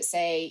store that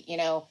say,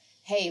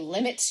 hey,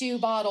 limit 2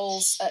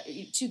 bottles,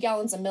 2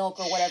 gallons of milk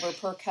or whatever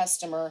per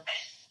customer.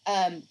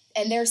 And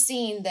they're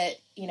seeing that,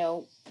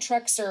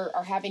 trucks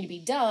are having to be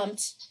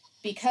dumped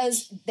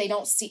because they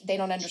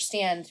don't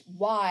understand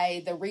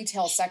why the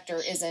retail sector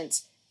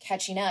isn't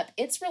catching up.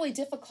 It's really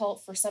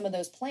difficult for some of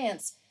those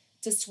plants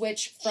to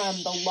switch from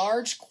the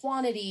large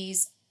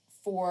quantities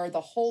for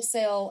the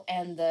wholesale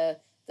and the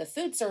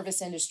food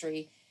service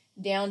industry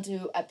down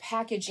to a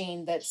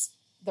packaging that's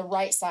the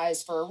right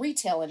size for a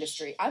retail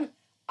industry.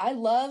 I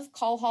love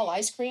Call Hall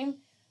ice cream,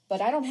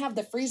 but I don't have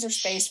the freezer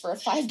space for a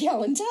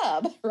 5-gallon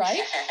tub, right?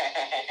 Yep,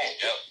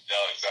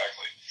 yeah,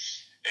 exactly.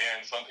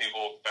 And some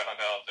people found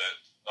out that,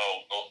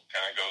 milk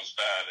kind of goes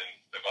bad and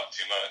they bought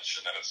too much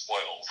and then it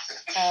spoils.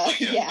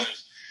 Yeah.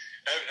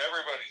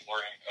 Everybody's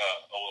learning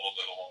a little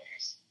bit along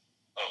this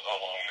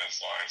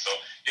line. So,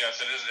 yes,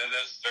 it is.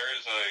 There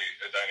is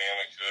a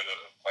dynamic to it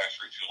of plants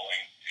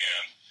retooling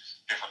and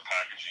different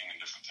packaging and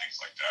different things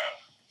like that.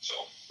 So.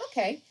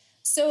 Okay.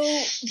 So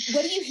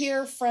what do you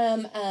hear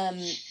from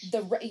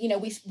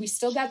we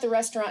still got the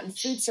restaurant and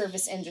food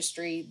service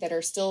industry that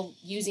are still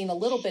using a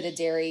little bit of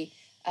dairy.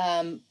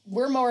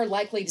 We're more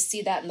likely to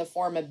see that in the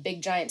form of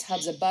big giant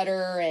tubs of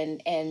butter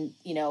and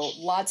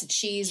lots of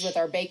cheese with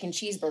our bacon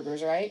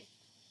cheeseburgers, right?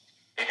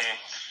 Mm-hmm.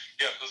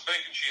 Yeah, those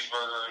bacon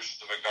cheeseburgers,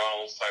 the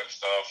McDonald's type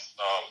stuff,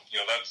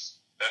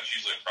 that's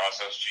usually a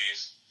processed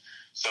cheese.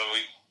 So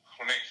we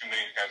make two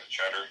main kinds of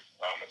cheddar.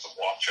 It's a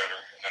block cheddar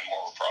and then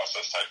more of a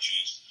processed type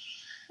cheese.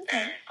 Okay.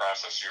 And you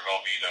process your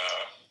Velveeta,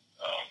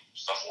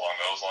 stuff along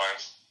those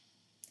lines.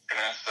 And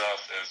that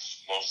stuff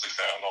is mostly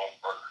found on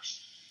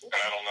burgers. And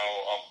I don't know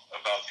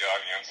about the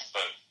audience,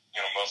 but,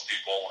 most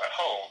people at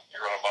home,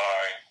 you're going to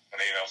buy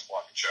an 8-ounce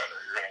block of cheddar.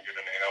 You're going to get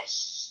an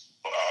 8-ounce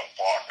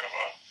block of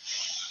a,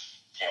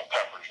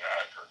 pepper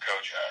jack or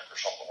Kojak or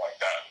something like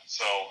that.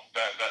 So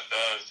that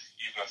does,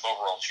 even if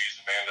overall cheese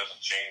demand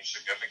doesn't change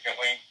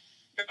significantly,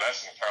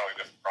 that's an entirely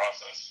different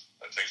process.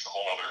 That takes a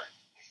whole other,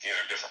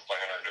 either different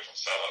plant or different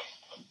setup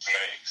to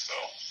make. So,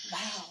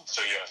 wow.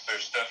 So yes,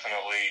 there's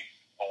definitely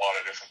a lot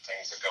of different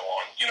things that go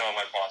on.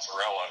 Like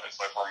mozzarella,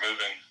 it's like we're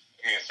moving.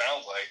 It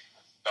sounds like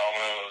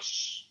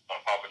Domino's,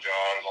 Papa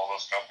John's, all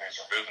those companies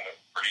are moving a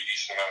pretty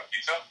decent amount of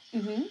pizza.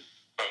 Mm-hmm.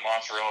 But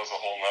mozzarella is a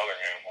whole nother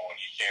animal, and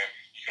you can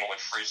only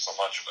freeze so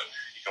much of it.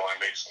 You can only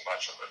make so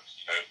much of it,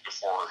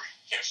 before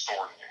you can't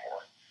store it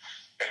anymore.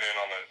 And then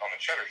on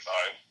the cheddar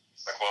side,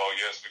 it's like, well,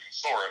 yes, we can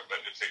store it,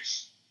 but it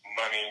takes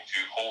money to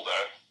hold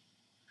that,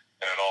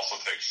 and it also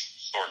takes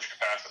storage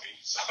capacity.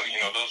 So,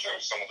 those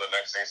are some of the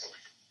next things that we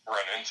could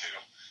run into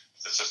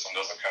if the system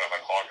doesn't kind of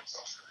unclog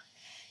itself.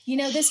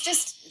 This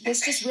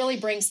just really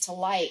brings to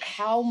light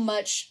how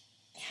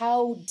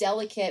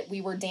delicate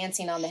we were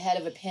dancing on the head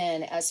of a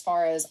pin as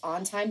far as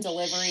on-time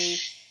delivery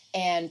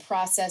and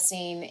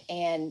processing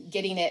and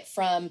getting it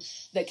from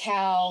the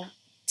cow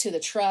to the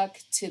truck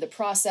to the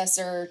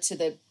processor to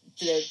the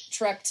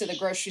truck to the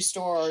grocery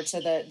store or to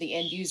the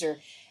end user.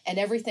 And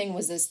everything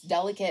was this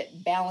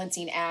delicate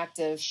balancing act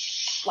of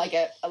like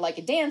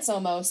a dance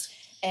almost.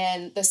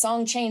 And the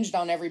song changed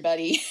on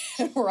everybody.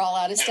 We're all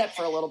out of step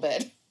for a little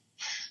bit.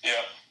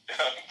 Yeah.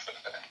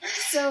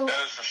 So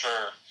that is for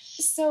sure.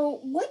 So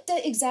what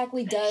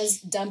exactly does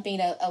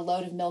dumping a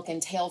load of milk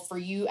entail for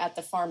you at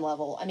the farm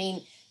level? I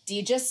mean, do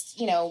you just,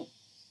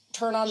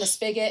 turn on the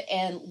spigot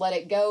and let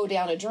it go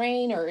down a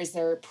drain, or is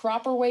there a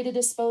proper way to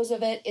dispose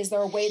of it? Is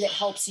there a way that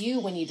helps you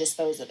when you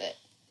dispose of it?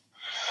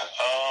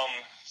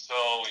 So,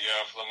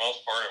 yeah, for the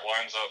most part, it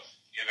winds up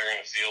either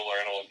in a field or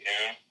in a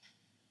lagoon.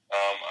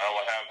 I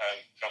have had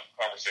a couple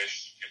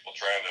conversations with people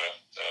trying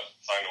to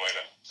find a way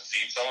to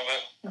feed some of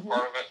it, or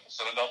part of it,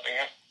 instead of dumping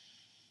it.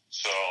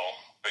 So,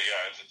 but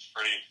yeah, it's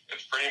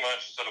pretty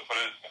much instead of put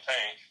it in a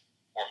tank,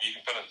 or you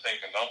can put it in a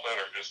tank and dump it,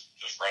 or just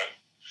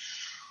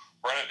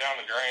run it down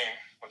the drain,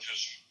 which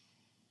is,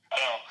 I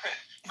don't know,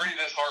 pretty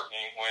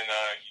disheartening when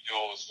you do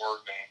all this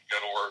work and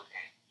go to work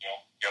and,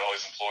 get all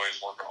these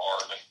employees working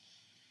hard and,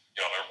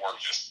 their work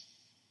just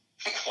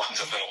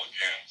winds up in a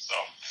lagoon. So,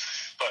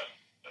 but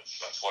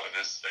that's what it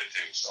is today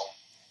too.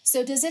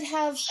 So does it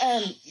have,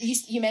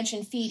 you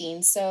mentioned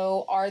feeding,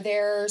 so are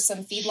there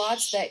some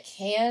feedlots that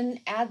can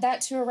add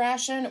that to a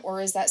ration,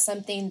 or is that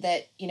something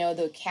that,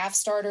 the calf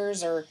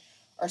starters or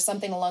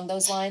something along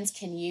those lines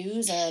can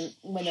use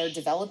when they're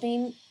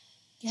developing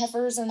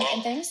heifers and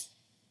things?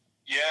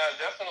 Yeah,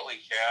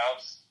 definitely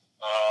calves.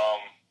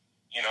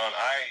 And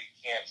I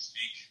can't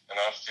speak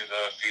enough to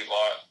the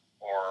feedlot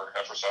or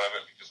heifer side of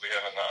it because we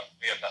have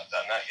not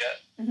done that yet.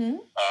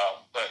 Mm-hmm.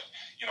 But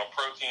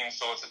protein.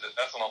 So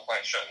that's an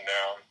plant shutting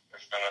down.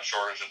 There's been a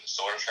shortage of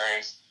distiller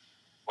trains,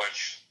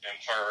 which in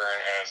turn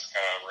has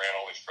kind of ran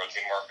all these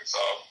protein markets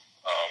up.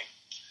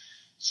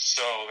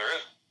 So there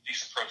is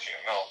decent protein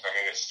in milk. I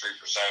mean, it's 3%,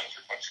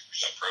 3.2%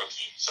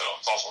 protein. So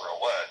it's also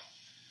real wet.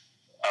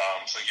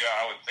 So yeah,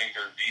 I would think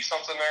there'd be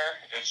something there.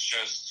 It's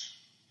just,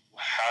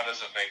 how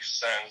does it make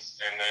sense?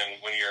 And then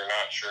when you're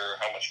not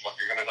sure how much milk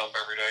you're going to dump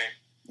every day,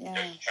 it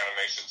kind of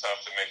makes it tough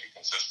to make a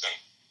consistent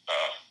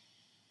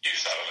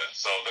use out of it.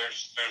 So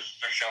there's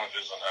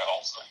challenges on that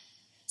also.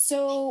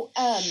 So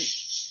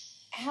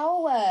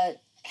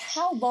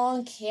how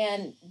long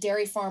can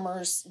dairy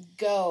farmers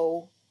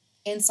go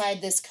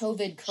inside this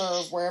COVID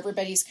curve where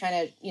everybody's kind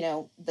of,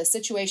 the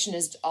situation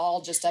is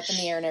all just up in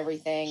the air and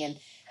everything,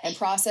 and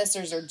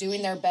processors are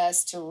doing their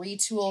best to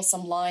retool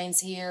some lines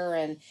here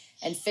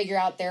and figure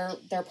out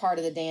their part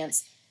of the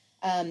dance.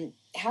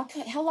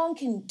 how long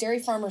can dairy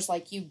farmers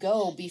like you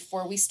go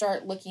before we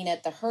start looking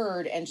at the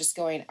herd and just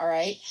going, all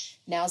right,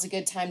 now's a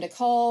good time to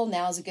cull,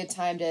 now's a good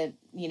time to,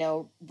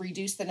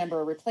 reduce the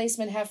number of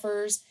replacement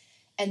heifers.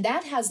 And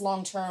that has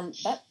long-term,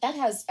 that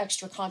has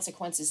extra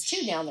consequences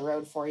too down the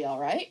road for y'all,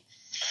 right?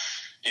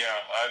 Yeah,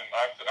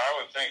 I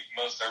would think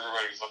most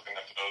everybody's looking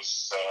at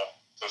those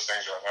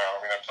things right now.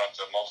 I mean, I've talked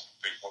to multiple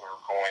people that are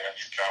calling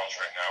extra cows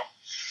right now.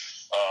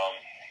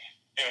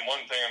 And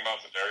one thing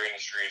about the dairy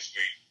industry is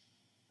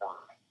we're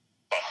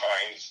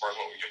behind as far as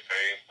what we get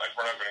paid. Like,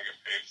 we're not going to get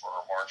paid for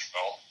our March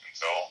bill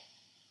until,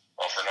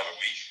 for another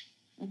week.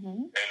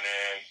 Mm-hmm. And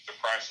then the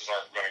prices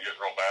aren't going to get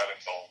real bad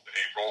until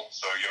April.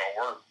 So,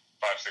 we're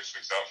 5-6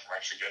 weeks out from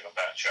actually getting a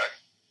bad check.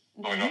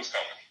 But we know it's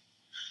coming.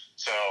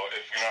 So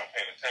if you're not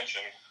paying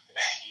attention,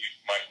 you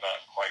might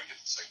not quite get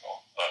the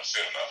signal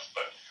soon enough.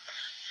 But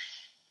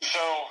so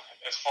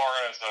as far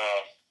as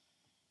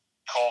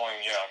calling,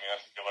 I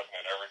think you're looking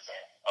at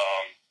everything.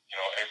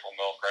 April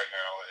milk right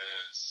now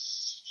is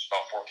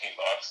about $14.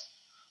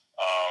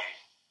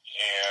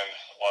 And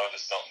a lot of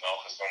this dump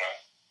milk is going to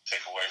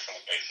take away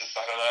from the basis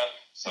side of that.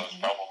 So it's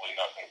probably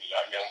not going to be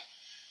that good.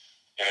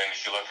 And then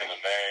if you look into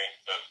May,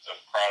 the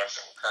products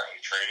that we're currently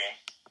trading,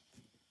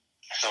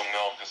 so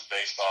milk is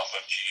based off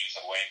of cheese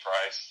and whey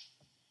price.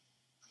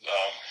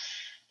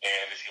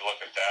 And if you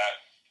look at that,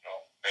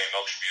 May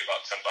milk should be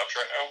about $10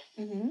 right now.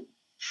 Mm-hmm.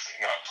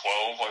 Not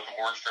 12 like the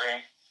board's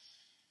trading.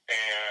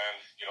 And,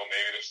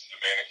 maybe there's some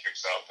demand that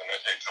kicks up and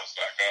it comes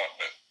back up,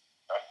 but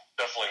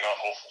definitely not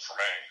hopeful for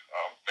May.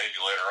 Maybe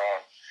later on.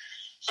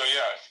 So,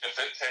 if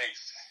it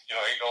takes, $8 a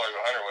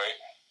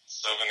hundredweight,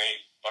 $7-8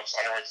 a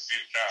hundredweight to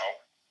feed a cow,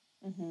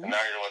 and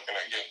now you're looking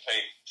at getting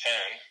paid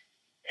 10,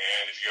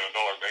 and if you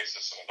go $1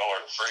 basis and $1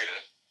 to freight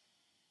it,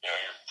 you're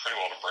pretty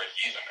well to break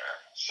even there.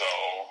 So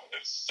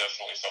it's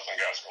definitely something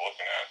guys are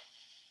looking at.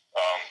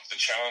 The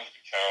challenge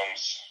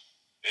becomes,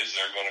 is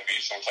there going to be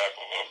some type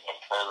of a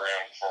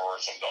program for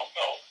some dump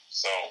milk?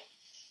 So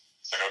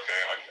it's like,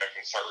 okay, I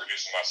can start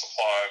reducing my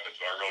supply, but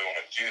do I really want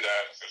to do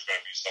that? If there's going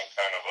to be some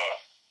kind of a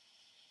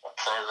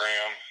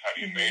program, how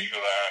do you measure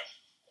that?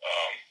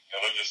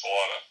 There's just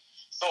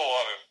still a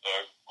lot of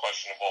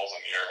questionables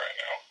in the air right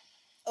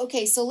now.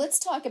 Okay, so let's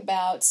talk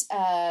about,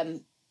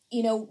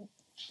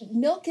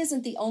 milk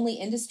isn't the only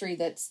industry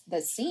that's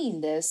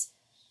seeing this.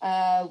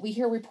 We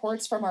hear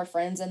reports from our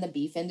friends in the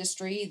beef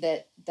industry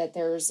that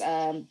there's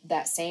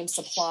that same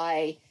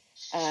supply,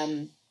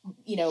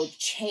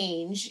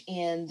 change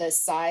in the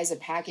size of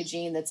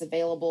packaging that's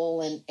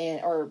available and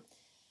or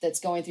that's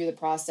going through the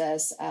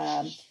process.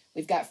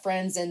 We've got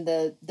friends in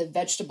the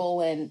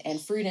vegetable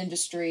and fruit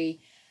industry.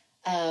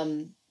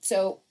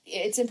 So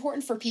it's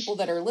important for people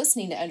that are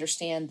listening to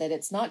understand that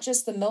it's not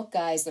just the milk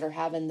guys that are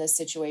having this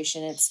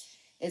situation.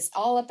 It's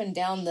all up and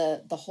down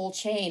the whole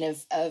chain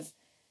of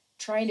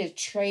trying to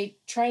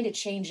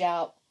change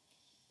out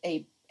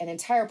an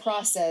entire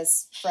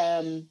process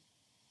from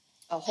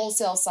a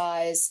wholesale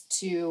size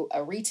to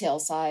a retail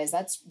size.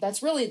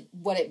 That's really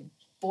what it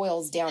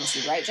boils down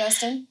to, right,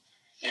 Justin?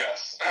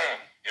 Yes.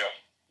 Yeah.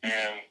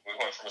 And we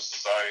went from a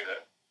society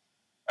that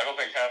I don't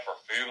think half our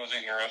food was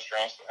eaten in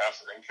restaurants, but half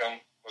our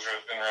income was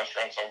in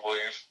restaurants, I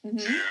believe,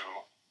 to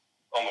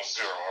almost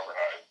zero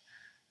overnight.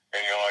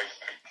 And, I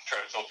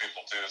try to tell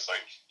people, too, it's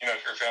like,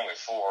 if you're a family of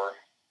four,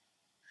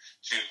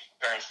 two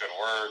parents go to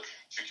work,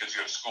 two kids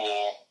go to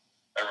school,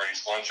 everybody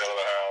eats lunch out of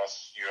the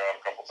house, you go out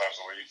a couple times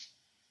a week.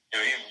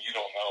 Even you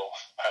don't know,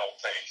 I don't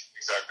think,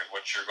 exactly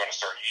what you're going to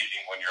start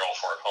eating when you're all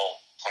four at home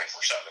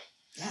 24/7.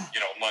 Yeah.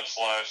 Much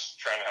less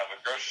trying to have the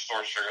grocery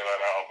stores figure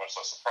that out, much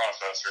less the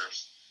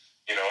processors.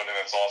 And then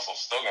it's also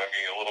still going to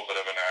be a little bit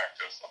of an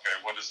act of, okay,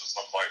 what does this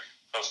look like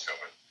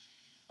post-COVID?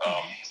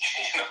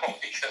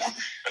 Because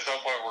at some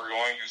point we're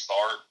going to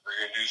start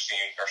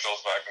reintroducing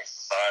ourselves back in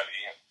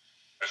society. And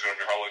there's going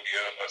to probably be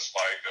a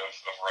spike of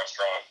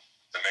restaurant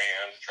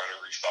demand to try to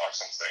restock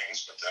some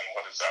things, but then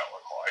what does that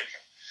look like?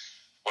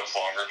 What's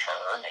longer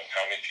term, and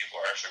how many people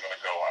are actually going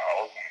to go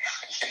out?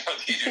 And,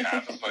 do you do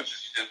half as much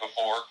as you did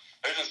before?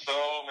 There's just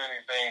so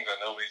many things that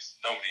nobody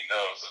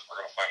knows that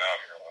we're going to find out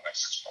here in the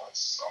next 6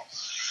 months. So.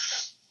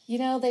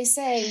 They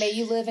say, may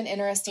you live in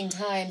interesting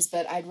times,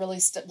 but I'd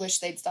really wish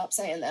they'd stop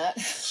saying that.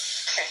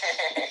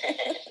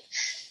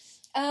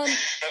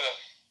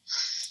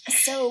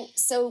 So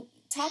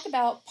talk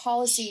about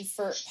policy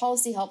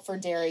help for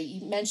dairy.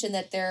 You mentioned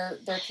that there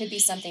could be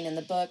something in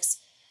the books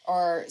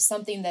or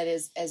something that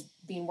is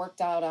being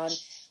worked out on.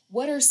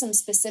 What are some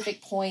specific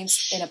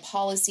points in a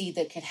policy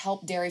that could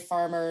help dairy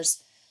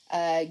farmers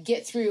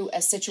get through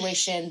a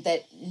situation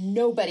that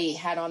nobody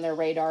had on their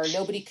radar?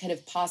 Nobody could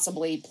have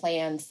possibly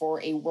planned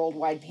for a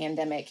worldwide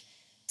pandemic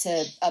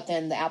to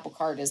upend the apple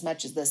cart as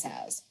much as this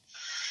has.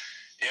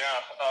 Yeah.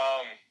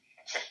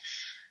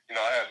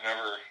 I had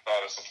never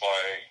thought a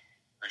supply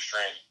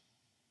restraint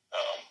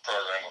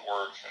program would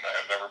work, and I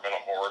have never been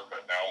on board,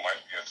 but now might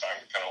be a time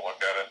to kind of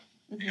look at it.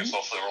 Because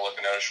hopefully we're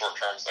looking at a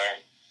short-term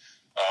thing.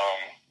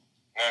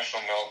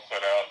 National Milk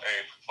put out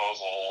a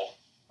proposal,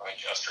 I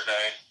think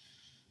yesterday,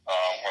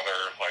 where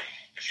they're like,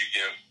 if you you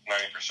give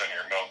 90% of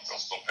your milk, they'll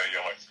still pay you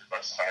like $3 a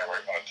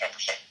hundredweight on a 10%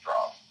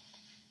 drop.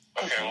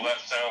 Okay, well, that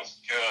sounds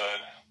good,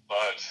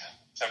 but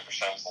 10%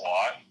 is a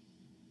lot.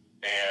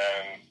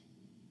 And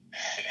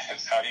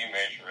it's how do you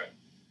measure it?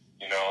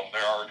 You know,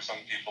 there are some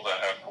people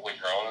that have really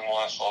grown in the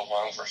last 12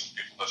 months versus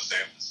people that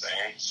stayed the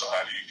same. So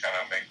how do you kind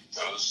of make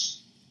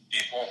those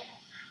equal?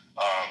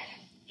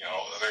 You know,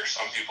 there's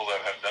some people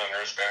that have done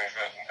risk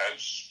management and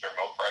hedged their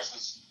milk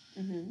prices.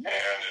 Mm-hmm.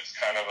 And it's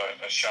kind of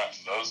a shot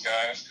to those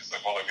guys because,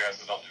 like, all the guys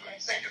that don't do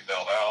anything get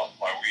bailed out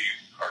while we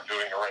are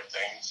doing the right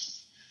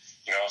things.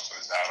 You know, so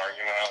there's that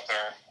argument out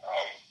there.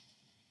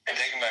 And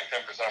taking back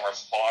 10% of our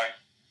supply,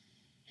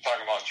 you're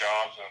talking about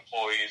jobs and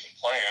employees and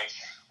plants.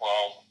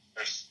 Well,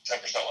 there's 10%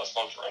 less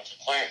folks running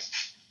through plants.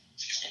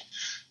 Excuse me.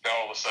 Now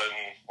all of a sudden,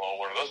 well,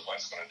 what are those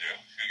plants going to do?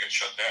 Who gets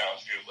shut down?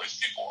 Who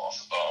lays people off?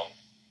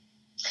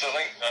 So I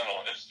think, I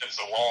don't know, it's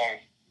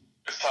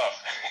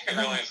tough. It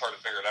really is hard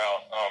to figure it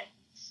out.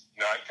 You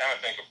know, I kind of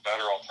think a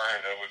better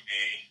alternative would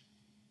be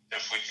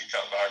if we could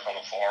cut back on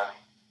the farm.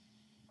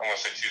 I'm going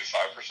to say 2 to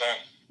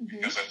 5%,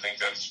 because I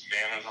think that's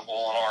manageable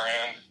on our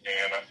end,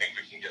 and I think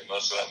we can get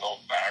most of that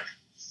milk back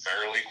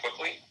fairly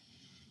quickly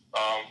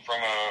from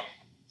a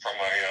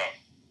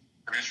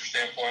producer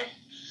standpoint.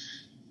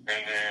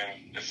 And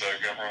then if the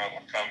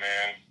government would come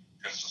in,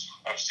 because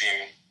I've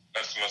seen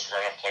estimates of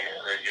our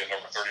unemployment rate getting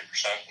over 30%,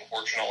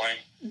 unfortunately.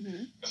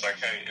 It's like,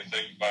 hey, if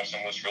they buy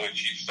some of this really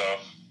cheap stuff,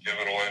 give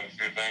it away in the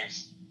food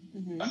banks,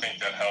 I think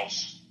that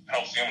helps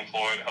the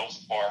unemployed, helps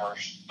the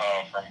farmers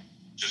from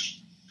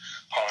just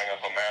piling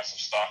up a massive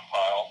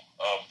stockpile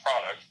of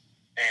product,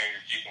 and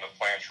you're keeping the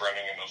plants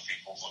running and those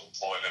people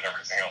employed and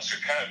everything else.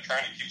 You're kind of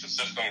trying to keep the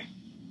system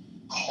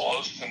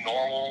close to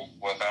normal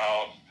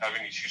without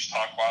having these huge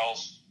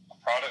stockpiles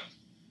of product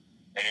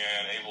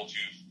and able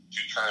to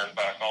turn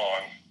back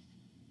on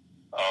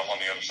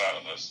the other side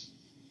of this.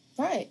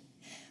 Right.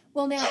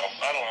 Well, now, so,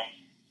 I don't know.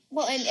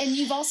 Well, and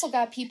you've also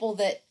got people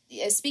that,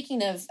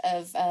 speaking of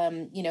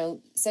you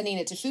know, sending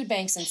it to food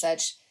banks and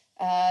such,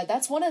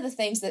 that's one of the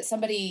things that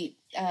somebody,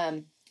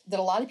 that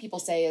a lot of people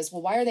say is,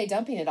 well, why are they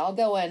dumping it? I'll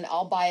go and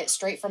I'll buy it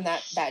straight from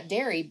that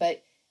dairy,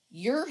 but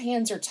your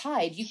hands are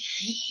tied. You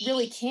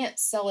really can't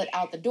sell it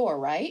out the door,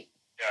 right?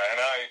 Yeah, and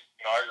I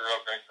grew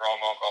up drinking raw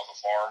milk off the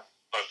farm,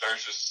 but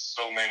there's just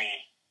so many.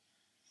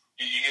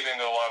 You get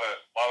into a lot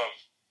of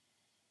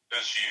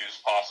issues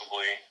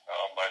possibly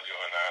by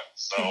doing that.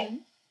 So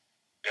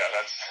yeah,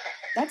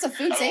 that's a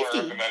food safety.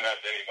 I don't recommend that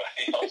to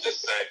anybody. I'll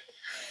just say.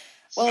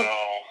 Well, so,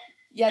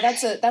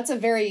 yeah, that's a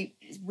very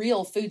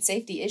real food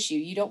safety issue.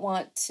 You don't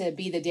want to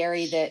be the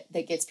dairy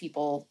that gets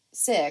people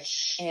sick,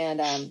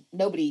 and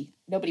nobody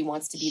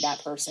wants to be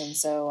that person.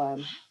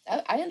 So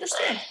I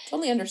understand,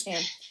 totally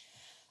understand.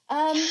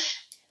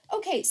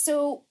 Okay,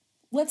 so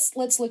let's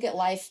look at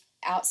life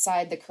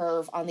outside the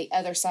curve, on the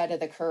other side of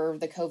the curve,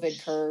 the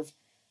COVID curve.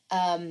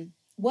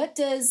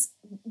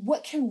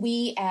 What can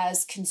we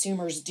as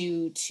consumers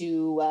do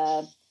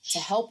to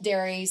help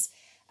dairies?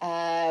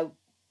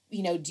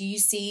 You know, do you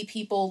see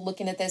people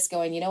looking at this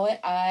going, you know what,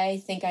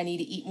 I think I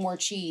need to eat more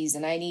cheese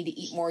and I need to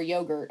eat more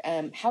yogurt?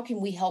 How can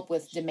we help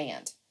with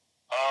demand?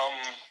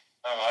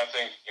 I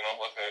think, you know,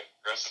 looking at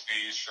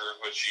recipes for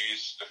with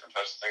cheese, different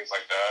types of things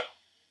like that.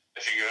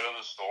 If you go to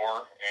the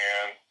store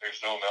and there's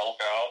no milk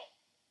out,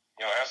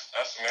 you know, ask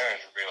the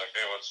manager, be like,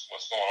 hey, what's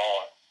going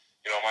on?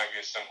 You know, it might be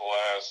as simple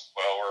as,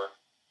 well, we're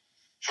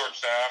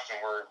short-staffed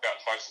and we've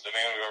got twice the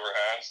demand we've ever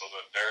had, so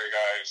the dairy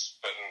guy's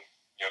putting,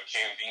 you know,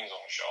 canned beans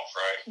on the shelf,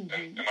 right?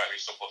 And it might be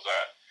simple as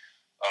that.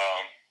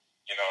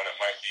 You know, and it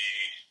might be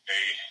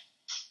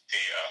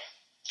a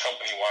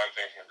company-wide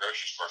thing from a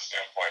grocery store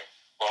standpoint.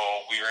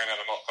 Well, we ran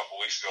out of milk a couple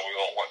weeks ago. We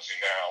don't want to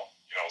now.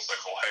 You know, it's like,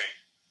 well, hey,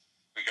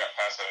 we got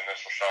past that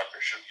initial shock.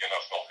 There should be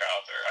enough milk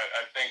out there.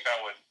 I think that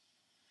would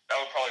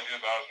probably do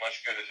about as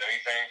much good as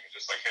anything. It's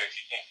just like, hey, if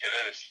you can't get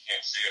it, if you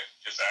can't see it,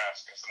 just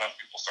ask. If enough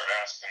people start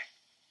asking,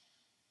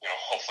 you know,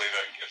 hopefully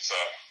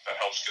that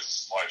helps get the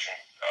supply chain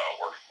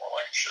working more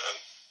like it should.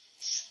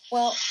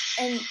 Well,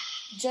 and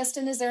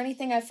Justin, is there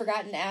anything I've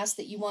forgotten to ask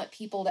that you want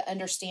people to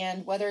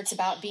understand, whether it's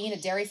about being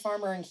a dairy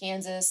farmer in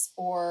Kansas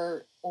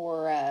or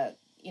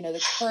you know,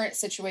 the current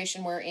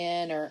situation we're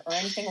in, or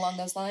anything along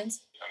those lines?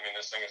 I mean,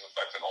 this thing has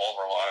affected all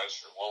of our lives,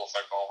 or will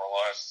affect all of our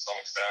lives to some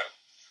extent.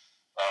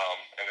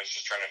 And it's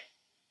just trying to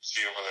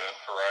see over the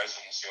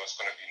horizon and see what's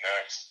going to be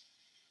next.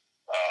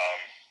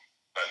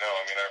 But no,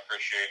 I mean, I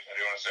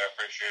do want to say I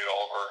appreciate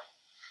all of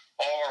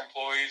our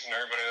employees and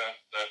everybody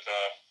that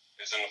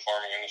is in the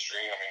farming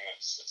industry. I mean,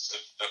 it's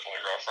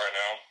definitely rough right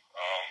now.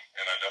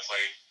 And I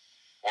definitely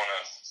want to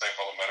thank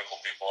all the medical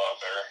people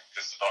out there,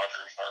 because the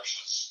doctors,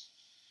 nurses,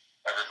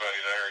 everybody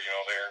there, you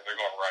know, they're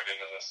going right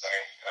into this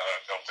thing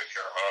to help take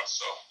care of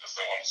us. So just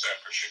I want to say I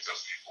appreciate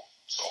those people.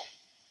 So.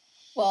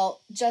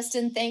 Well,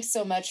 Justin, thanks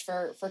so much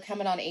for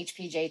coming on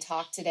HPJ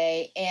Talk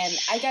today. And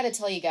I got to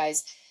tell you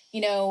guys,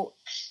 you know,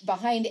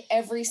 behind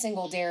every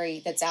single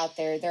dairy that's out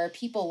there, there are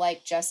people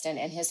like Justin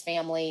and his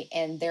family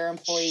and their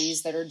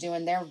employees that are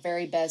doing their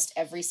very best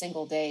every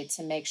single day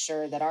to make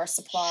sure that our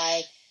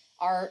supply,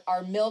 our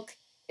milk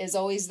is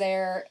always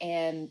there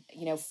and,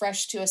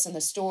 fresh to us in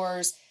the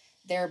stores.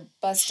 They're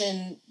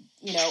busting,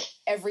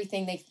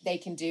 everything they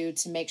can do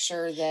to make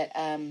sure that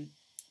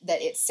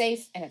that it's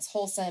safe and it's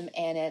wholesome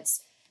and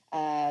it's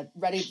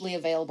readily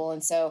available.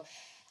 And so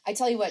I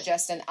tell you what,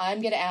 Justin,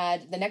 I'm going to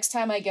add the next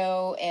time I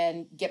go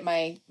and get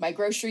my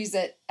groceries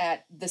at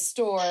the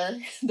store,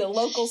 the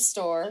local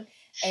store,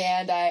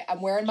 and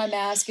I'm wearing my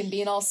mask and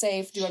being all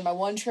safe, doing my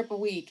one trip a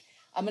week,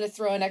 I'm going to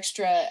throw an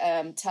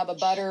extra tub of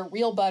butter,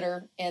 real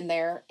butter in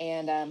there.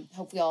 And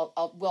hopefully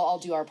we'll all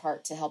do our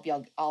part to help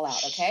you all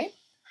out. Okay.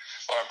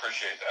 Well, I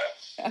appreciate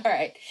that. All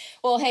right.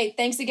 Well, hey,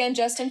 thanks again,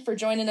 Justin, for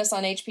joining us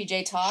on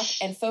HPJ Talk.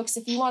 And folks,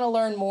 if you want to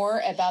learn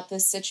more about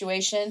this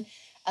situation,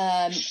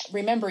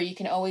 remember, you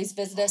can always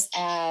visit us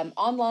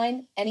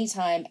online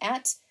anytime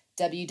at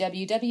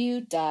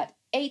www.hpj.com.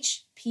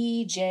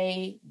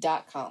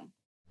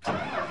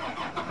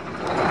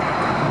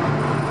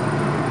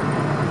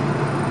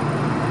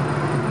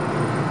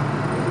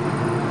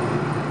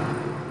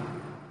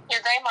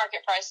 Your grain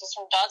market prices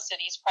from Dodge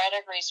City's Pride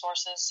Ag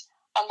Resources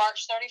on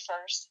March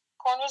 31st.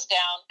 Corn was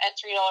down at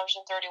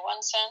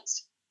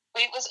 $3.31.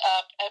 Wheat was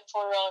up at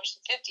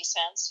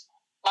 $4.50.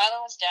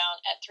 Milo was down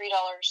at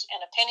 $3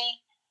 and a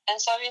penny, and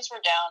soybeans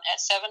were down at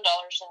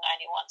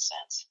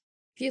 $7.91.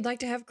 If you'd like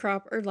to have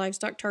crop or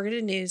livestock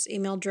targeted news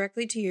emailed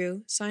directly to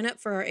you, sign up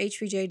for our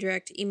HPJ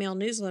Direct email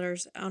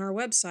newsletters on our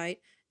website,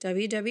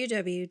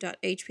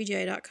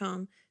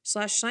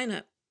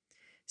 www.hpj.com/signup.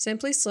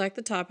 Simply select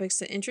the topics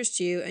that interest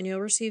you and you'll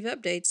receive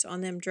updates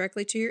on them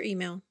directly to your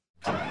email.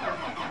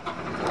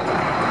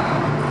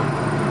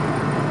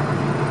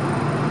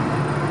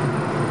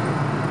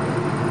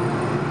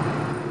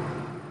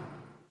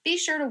 Be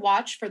sure to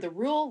watch for the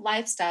Rural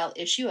Lifestyle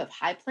issue of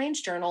High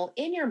Plains Journal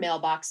in your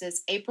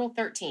mailboxes April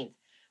 13th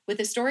with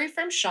a story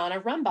from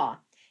Shauna Rumbaugh.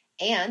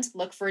 And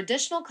look for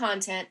additional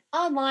content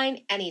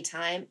online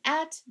anytime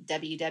at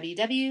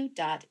www.hpj.com.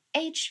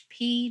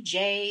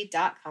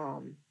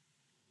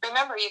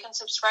 Remember, you can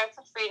subscribe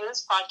for free to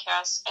this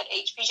podcast at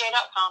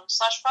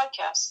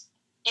hpj.com/podcast.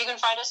 You can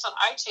find us on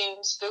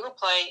iTunes, Google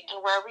Play,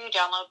 and wherever you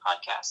download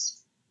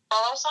podcasts.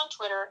 Follow us on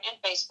Twitter and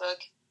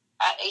Facebook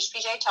at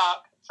HPJ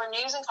Talk for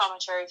news and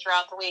commentary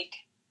throughout the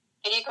week.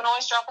 And you can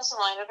always drop us a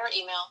line at our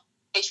email,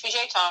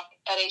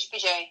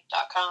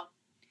 hpjtalk@hpj.com.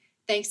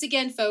 Thanks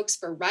again, folks,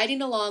 for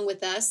riding along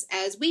with us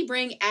as we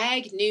bring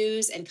ag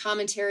news and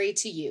commentary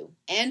to you.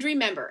 And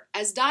remember,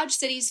 as Dodge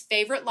City's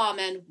favorite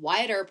lawman,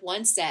 Wyatt Earp,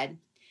 once said,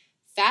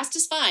 "Fast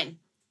is fine,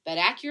 but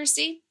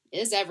accuracy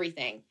is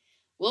everything."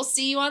 We'll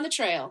see you on the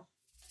trail.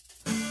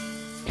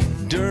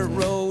 Dirt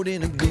road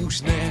in a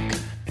gooseneck,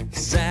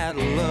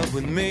 saddle up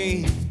with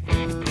me.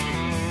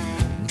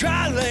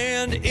 Dry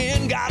land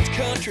in God's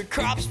country,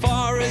 crops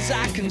far as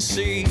I can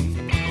see.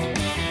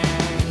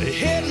 The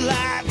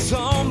headlights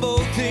on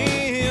both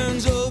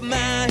ends of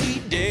my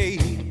day.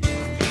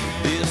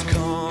 This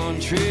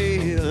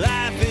country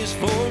life is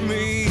for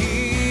me.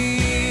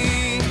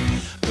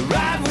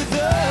 Ride with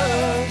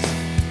us,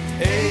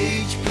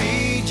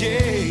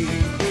 HPJ.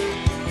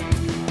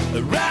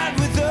 Ride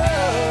with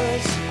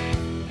us,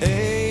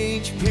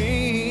 HPJ.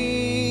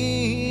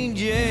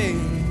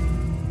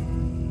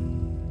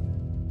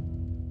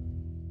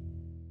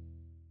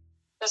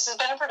 This has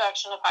been a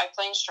production of High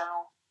Plains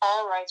Journal.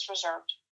 All rights reserved.